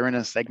like they're in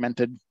a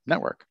segmented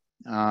network,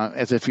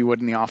 as if you would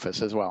in the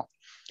office as well.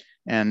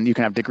 And you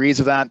can have degrees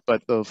of that,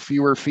 but the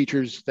fewer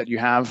features that you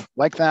have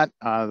like that,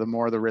 the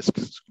more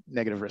the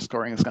negative risk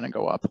scoring is going to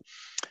go up.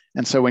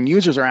 And so when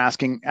users are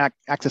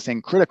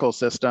accessing critical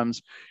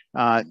systems,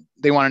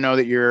 they want to know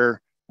that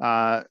you're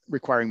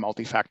requiring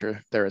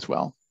multi-factor there as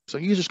well. So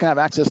users can have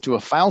access to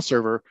a file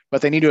server,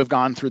 but they need to have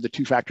gone through the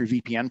two-factor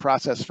VPN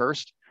process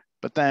first.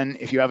 But then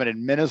if you have an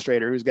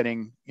administrator who's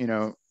getting,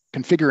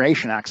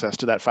 configuration access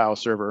to that file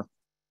server,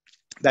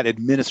 that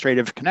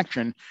administrative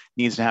connection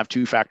needs to have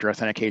two-factor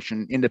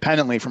authentication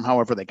independently from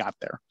however they got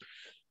there.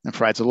 It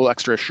provides a little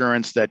extra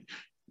assurance that,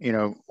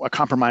 a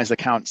compromised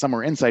account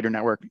somewhere inside your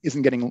network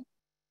isn't getting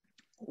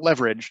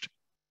leveraged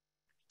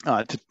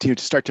to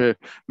start to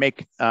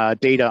make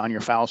data on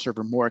your file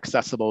server more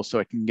accessible so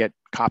it can get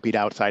copied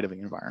outside of the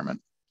environment.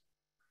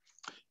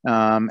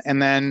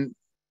 And then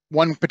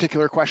one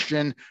particular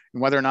question,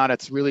 whether or not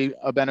it's really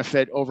a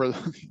benefit over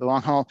the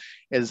long haul,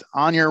 is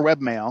on your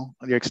webmail,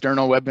 the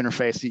external web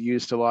interface that you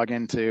use to log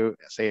into,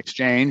 say,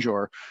 Exchange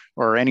or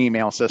any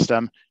email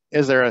system,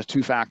 is there a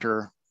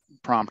two-factor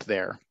prompt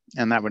there?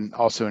 And that would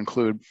also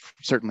include,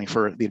 certainly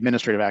for the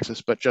administrative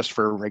access, but just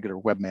for regular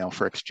webmail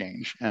for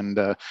Exchange.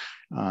 And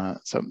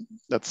so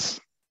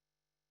that's,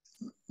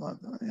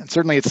 and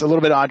certainly it's a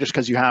little bit odd just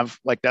because you have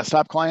like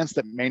desktop clients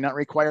that may not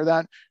require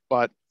that,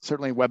 but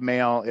certainly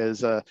webmail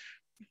is a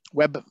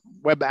web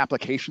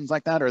applications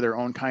like that are their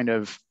own kind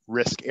of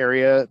risk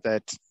area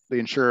that the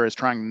insurer is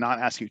trying to not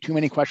ask you too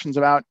many questions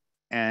about,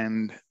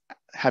 and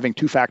having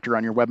two-factor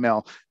on your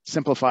webmail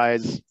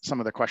simplifies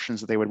some of the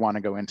questions that they would want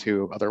to go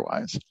into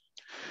otherwise.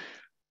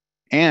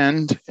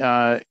 And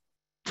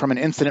from an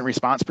incident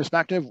response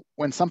perspective,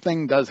 when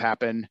something does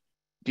happen,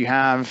 do you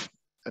have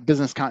a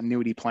business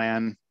continuity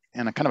plan?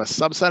 And a kind of a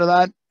subset of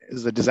that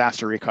is the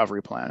disaster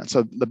recovery plan. And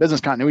so the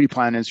business continuity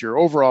plan is your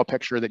overall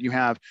picture that you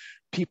have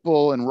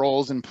people and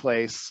roles in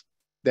place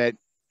that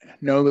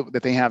know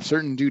that they have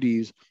certain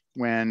duties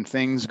when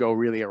things go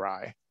really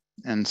awry.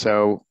 And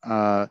so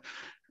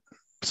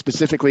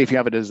specifically, if you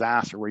have a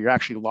disaster where you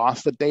actually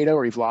lost the data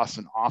or you've lost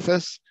an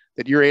office,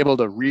 that you're able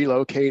to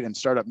relocate and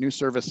start up new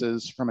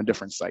services from a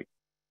different site.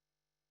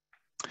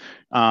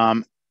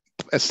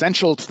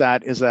 Essential to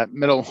that is that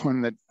middle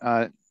one that, I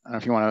don't know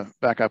if you want to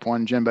back up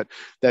one, Jim, but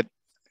that,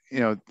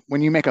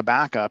 when you make a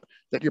backup,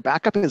 that your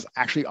backup is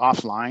actually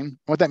offline.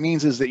 What that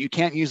means is that you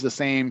can't use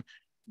your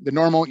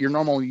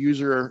normal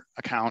user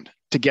account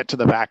to get to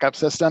the backup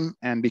system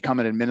and become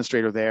an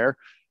administrator there.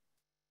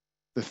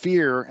 The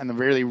fear, and the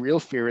very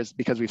real fear, is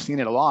because we've seen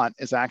it a lot,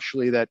 is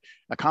actually that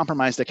a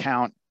compromised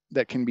account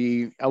that can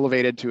be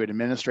elevated to an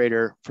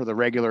administrator for the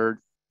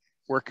regular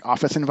work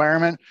office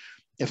environment,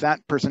 if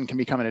that person can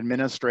become an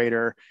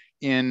administrator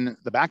in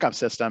the backup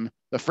system,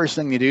 the first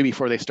thing they do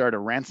before they start a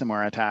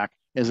ransomware attack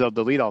is they'll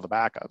delete all the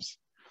backups.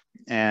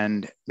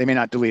 And they may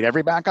not delete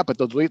every backup, but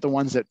they'll delete the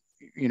ones that,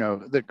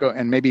 that go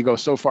and maybe go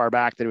so far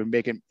back that it would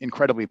make it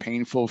incredibly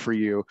painful for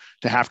you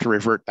to have to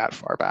revert that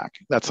far back.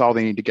 That's all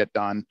they need to get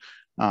done.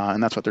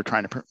 And that's what they're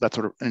trying to, that's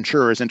what an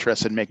insurer is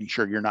interested in making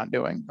sure you're not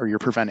doing or you're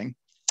preventing.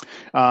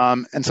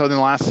 And so in the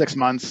last 6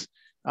 months,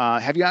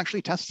 have you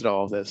actually tested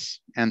all of this?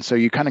 And so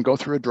you kind of go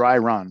through a dry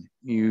run.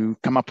 You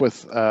come up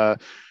with,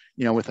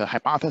 with a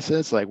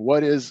hypothesis, like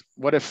what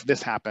if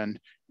this happened,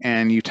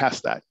 and you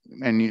test that,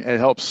 and it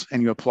helps.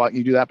 And you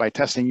do that by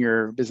testing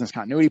your business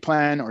continuity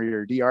plan or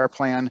your DR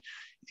plan,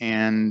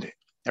 and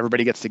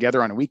everybody gets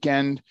together on a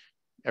weekend.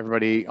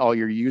 All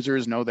your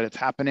users know that it's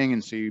happening.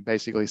 And so you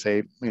basically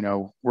say,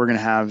 we're going to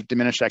have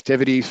diminished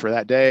activities for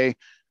that day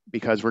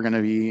because we're going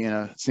to be in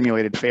a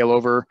simulated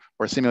failover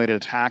or a simulated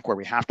attack where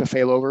we have to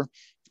failover.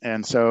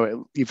 And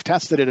so you've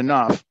tested it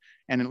enough,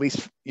 and at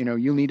least,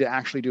 you'll need to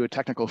actually do a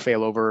technical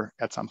failover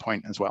at some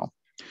point as well.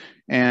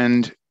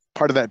 And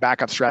part of that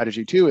backup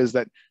strategy too is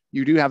that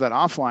you do have that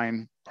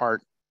offline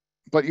part,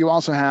 but you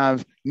also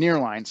have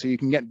nearline, so you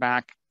can get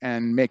back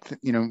and make,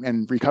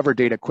 and recover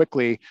data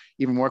quickly,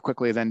 even more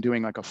quickly than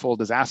doing like a full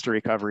disaster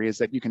recovery, is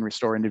that you can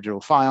restore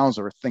individual files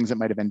or things that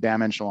might have been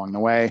damaged along the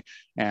way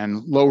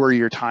and lower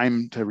your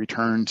time to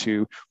return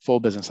to full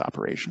business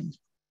operations.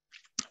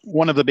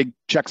 One of the big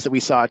checks that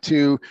we saw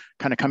too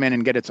kind of come in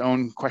and get its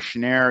own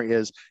questionnaire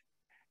is,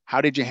 how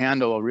did you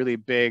handle a really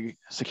big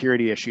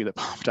security issue that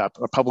popped up,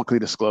 a publicly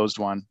disclosed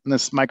one? And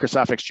this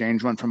Microsoft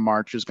Exchange one from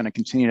March is going to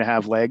continue to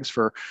have legs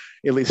for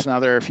at least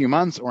another few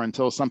months, or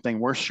until something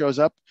worse shows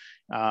up,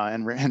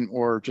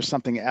 or just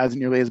something as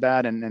nearly as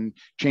bad and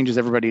changes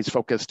everybody's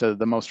focus to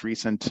the most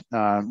recent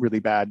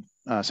really bad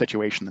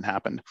situation that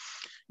happened.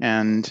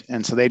 And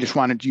so they just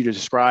wanted you to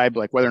describe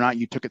like whether or not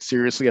you took it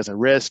seriously as a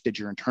risk. Did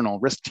your internal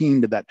risk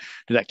team, did that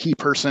key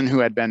person who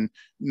had been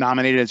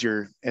nominated as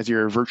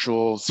your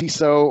virtual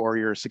CISO or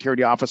your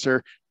security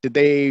officer, did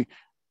they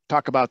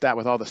talk about that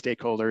with all the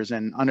stakeholders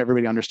and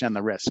everybody understand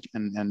the risk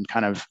and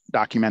kind of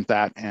document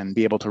that and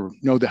be able to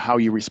know how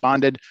you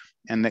responded,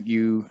 and that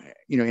you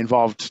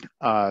involved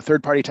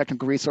third-party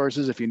technical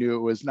resources if you knew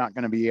it was not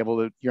going to be able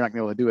to, you're not going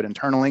to be able to do it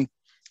internally.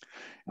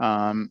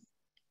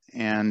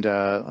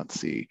 Let's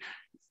see.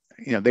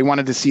 They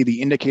wanted to see the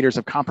indicators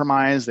of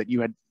compromise that you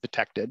had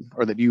detected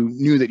or that you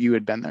knew that you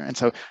had been there. And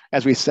so,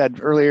 as we said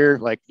earlier,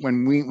 like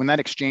when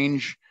that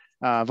Exchange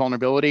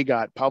vulnerability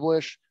got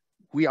published,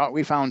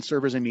 we found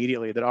servers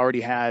immediately that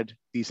already had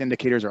these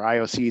indicators or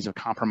IOCs of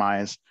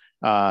compromise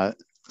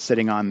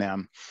sitting on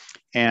them.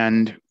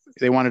 And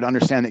they wanted to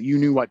understand that you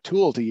knew what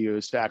tool to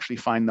use to actually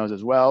find those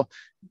as well.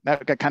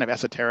 That got kind of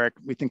esoteric.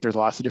 We think there's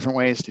lots of different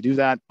ways to do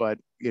that, but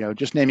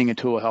just naming a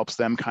tool helps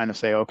them kind of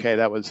say, okay,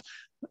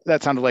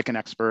 that sounded like an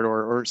expert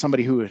or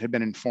somebody who had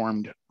been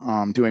informed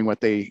doing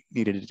what they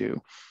needed to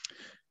do.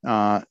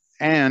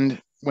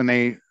 And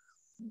when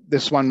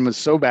this one was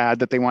so bad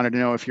that they wanted to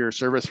know if your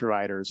service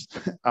providers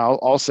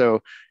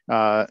also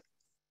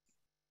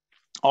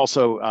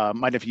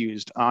might have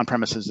used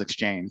on-premises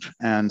exchange.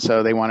 And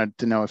so they wanted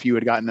to know if you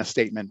had gotten a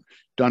statement,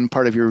 done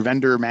part of your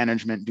vendor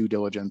management due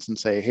diligence and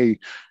say, hey,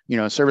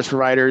 service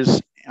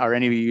providers, are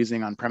any of you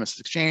using on-premises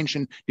exchange?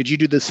 And did you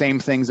do the same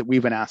things that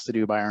we've been asked to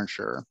do by our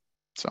insurer?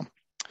 So,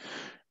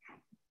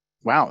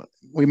 wow,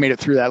 we made it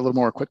through that a little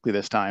more quickly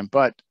this time,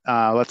 but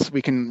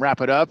we can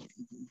wrap it up.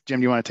 Jim,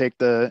 do you want to take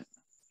the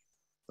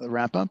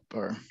wrap up,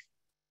 or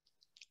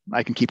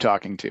I can keep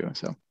talking too,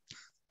 so.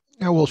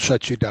 Yeah, we'll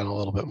shut you down a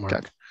little bit, Mark.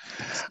 Okay.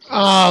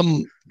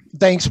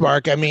 Thanks,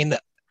 Mark. I mean,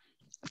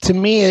 to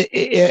me,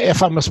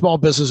 if I'm a small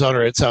business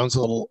owner, it sounds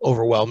a little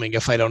overwhelming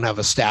if I don't have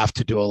a staff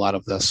to do a lot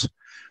of this.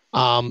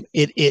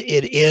 It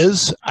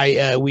is.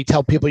 We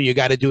tell people you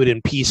got to do it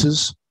in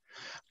pieces.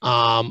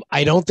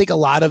 I don't think a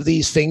lot of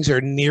these things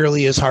are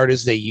nearly as hard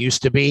as they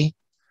used to be.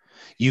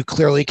 You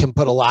clearly can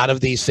put a lot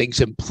of these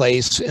things in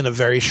place in a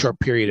very short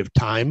period of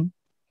time.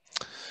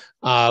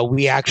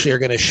 We actually are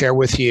going to share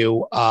with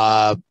you,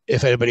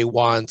 if anybody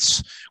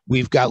wants,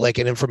 we've got like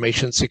an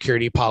information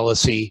security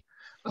policy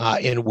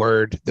in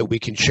Word that we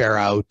can share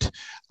out.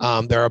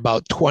 There are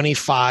about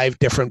 25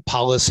 different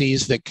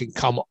policies that can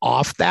come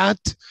off that.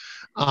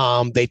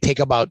 They take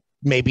about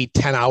maybe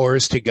 10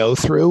 hours to go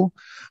through.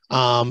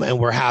 And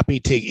we're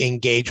happy to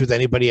engage with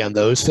anybody on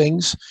those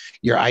things.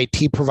 Your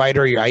IT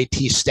provider, your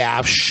IT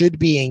staff should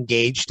be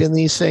engaged in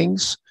these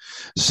things.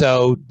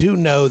 So do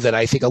know that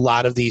I think a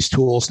lot of these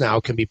tools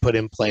now can be put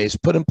in place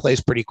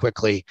pretty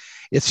quickly.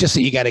 It's just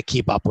that you got to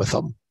keep up with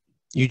them.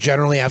 You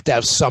generally have to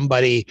have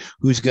somebody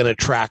who's going to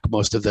track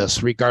most of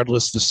this,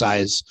 regardless the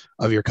size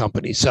of your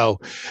company.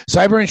 So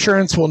cyber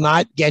insurance will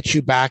not get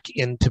you back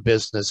into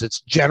business.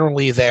 It's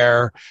generally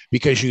there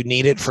because you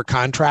need it for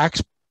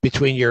contracts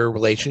between your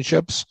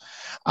relationships.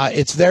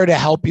 It's there to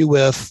help you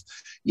with,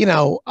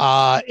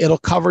 it'll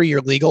cover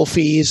your legal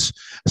fees.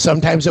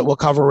 Sometimes it will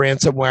cover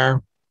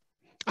ransomware.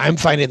 I'm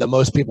finding that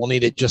most people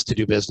need it just to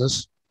do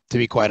business, to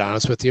be quite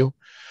honest with you.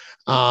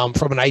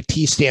 From an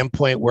IT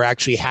standpoint, we're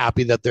actually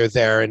happy that they're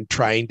there and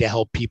trying to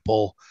help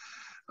people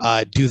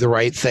do the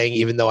right thing,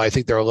 even though I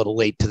think they're a little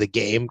late to the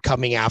game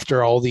coming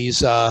after all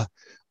these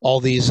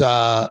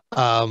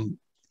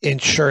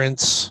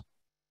insurance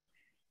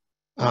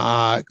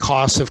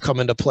costs have come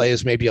into play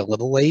is maybe a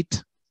little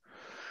late.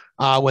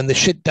 When the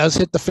shit does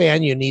hit the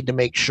fan, you need to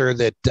make sure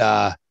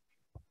that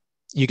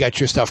you got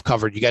your stuff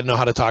covered. You got to know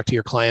how to talk to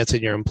your clients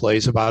and your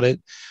employees about it.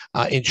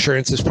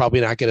 Insurance is probably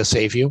not going to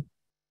save you.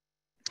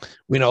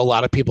 We know a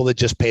lot of people that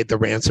just paid the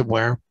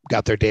ransomware,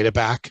 got their data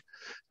back.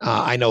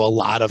 I know a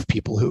lot of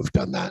people who've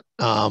done that.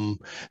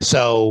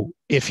 So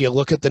if you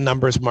look at the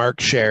numbers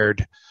Mark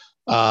shared,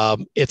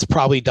 it's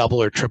probably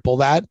double or triple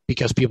that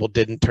because people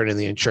didn't turn in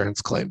the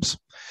insurance claims.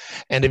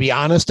 And to be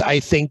honest,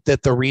 I think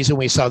that the reason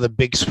we saw the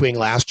big swing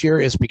last year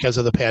is because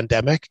of the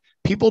pandemic.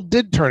 People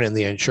did turn in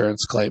the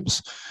insurance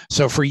claims.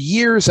 So for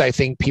years, I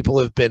think people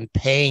have been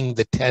paying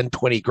the 10,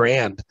 20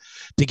 grand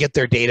to get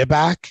their data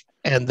back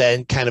and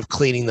then kind of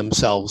cleaning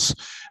themselves.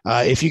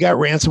 If you got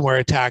ransomware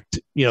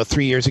attacked,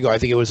 3 years ago, I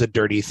think it was a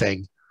dirty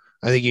thing.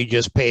 I think you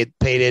just paid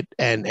it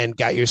and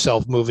got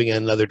yourself moving in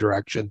another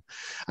direction.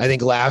 I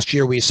think last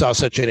year we saw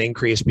such an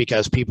increase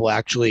because people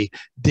actually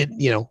didn't,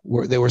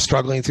 they were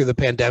struggling through the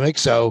pandemic.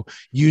 So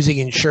using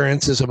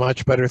insurance is a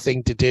much better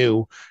thing to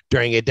do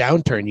during a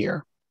downturn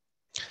year.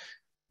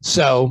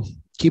 So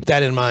keep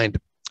that in mind.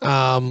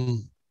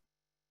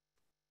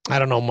 I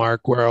don't know,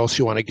 Mark, where else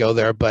you want to go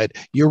there, but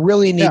you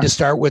really need to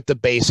start with the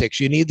basics.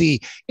 You need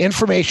the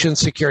information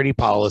security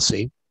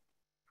policy,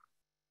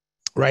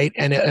 right?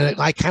 And it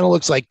kind of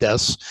looks like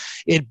this.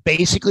 It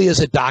basically is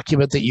a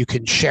document that you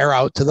can share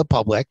out to the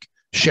public,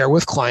 share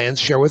with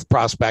clients, share with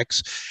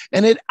prospects,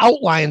 and it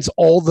outlines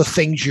all the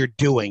things you're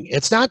doing.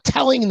 It's not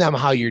telling them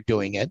how you're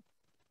doing it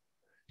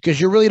because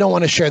you really don't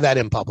want to share that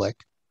in public.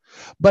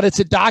 But it's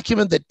a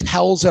document that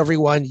tells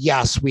everyone,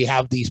 yes, we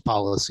have these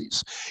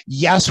policies.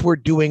 Yes, we're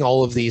doing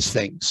all of these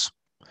things.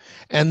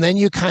 And then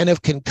you kind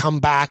of can come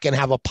back and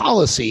have a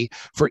policy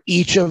for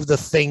each of the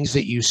things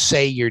that you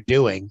say you're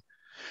doing.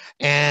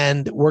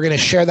 And we're going to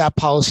share that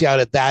policy out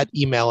at that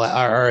email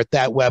or at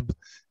that web.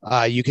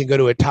 You can go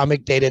to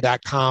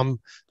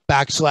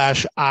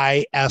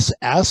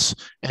atomicdata.com/ISS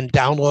and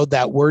download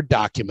that Word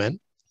document.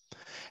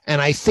 And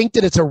I think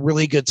that it's a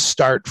really good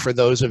start for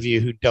those of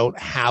you who don't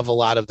have a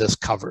lot of this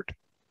covered.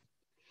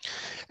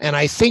 And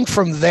I think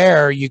from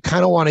there, you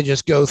kind of want to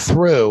just go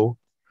through.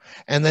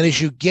 And then as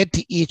you get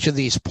to each of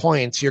these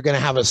points, you're going to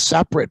have a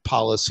separate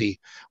policy,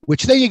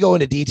 which then you go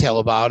into detail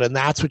about. And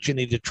that's what you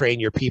need to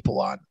train your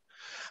people on.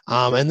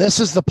 And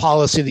this is the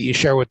policy that you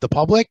share with the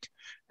public.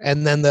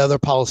 And then the other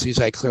policies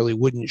I clearly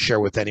wouldn't share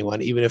with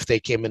anyone, even if they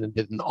came in and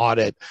did an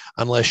audit,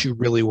 unless you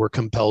really were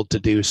compelled to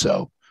do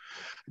so.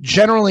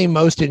 Generally,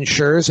 most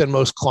insurers and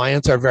most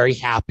clients are very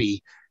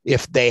happy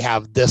if they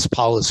have this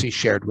policy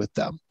shared with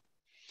them.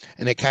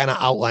 And it kind of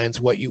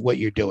outlines what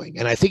you're doing.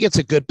 And I think it's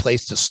a good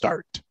place to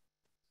start.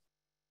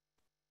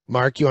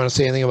 Mark, you want to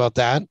say anything about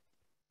that?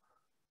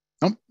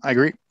 No, I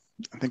agree.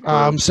 I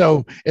think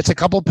so it's a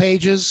couple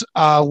pages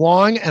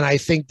long, and I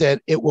think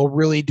that it will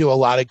really do a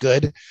lot of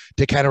good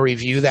to kind of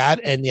review that,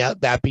 and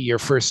that be your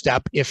first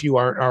step if you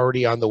aren't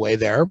already on the way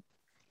there.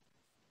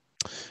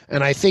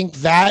 And I think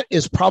that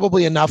is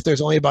probably enough.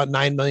 There's only about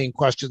 9 million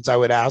questions I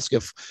would ask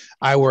if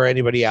I were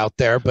anybody out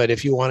there, but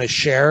if you want to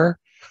share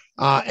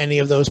any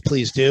of those,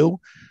 please do.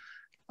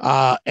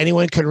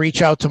 Anyone can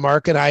reach out to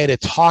Mark and I to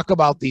talk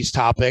about these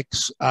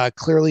topics.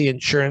 Clearly,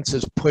 insurance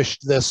has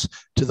pushed this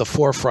to the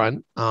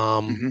forefront.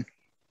 And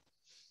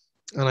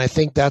I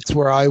think that's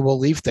where I will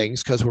leave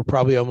things because we're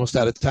probably almost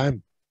out of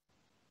time.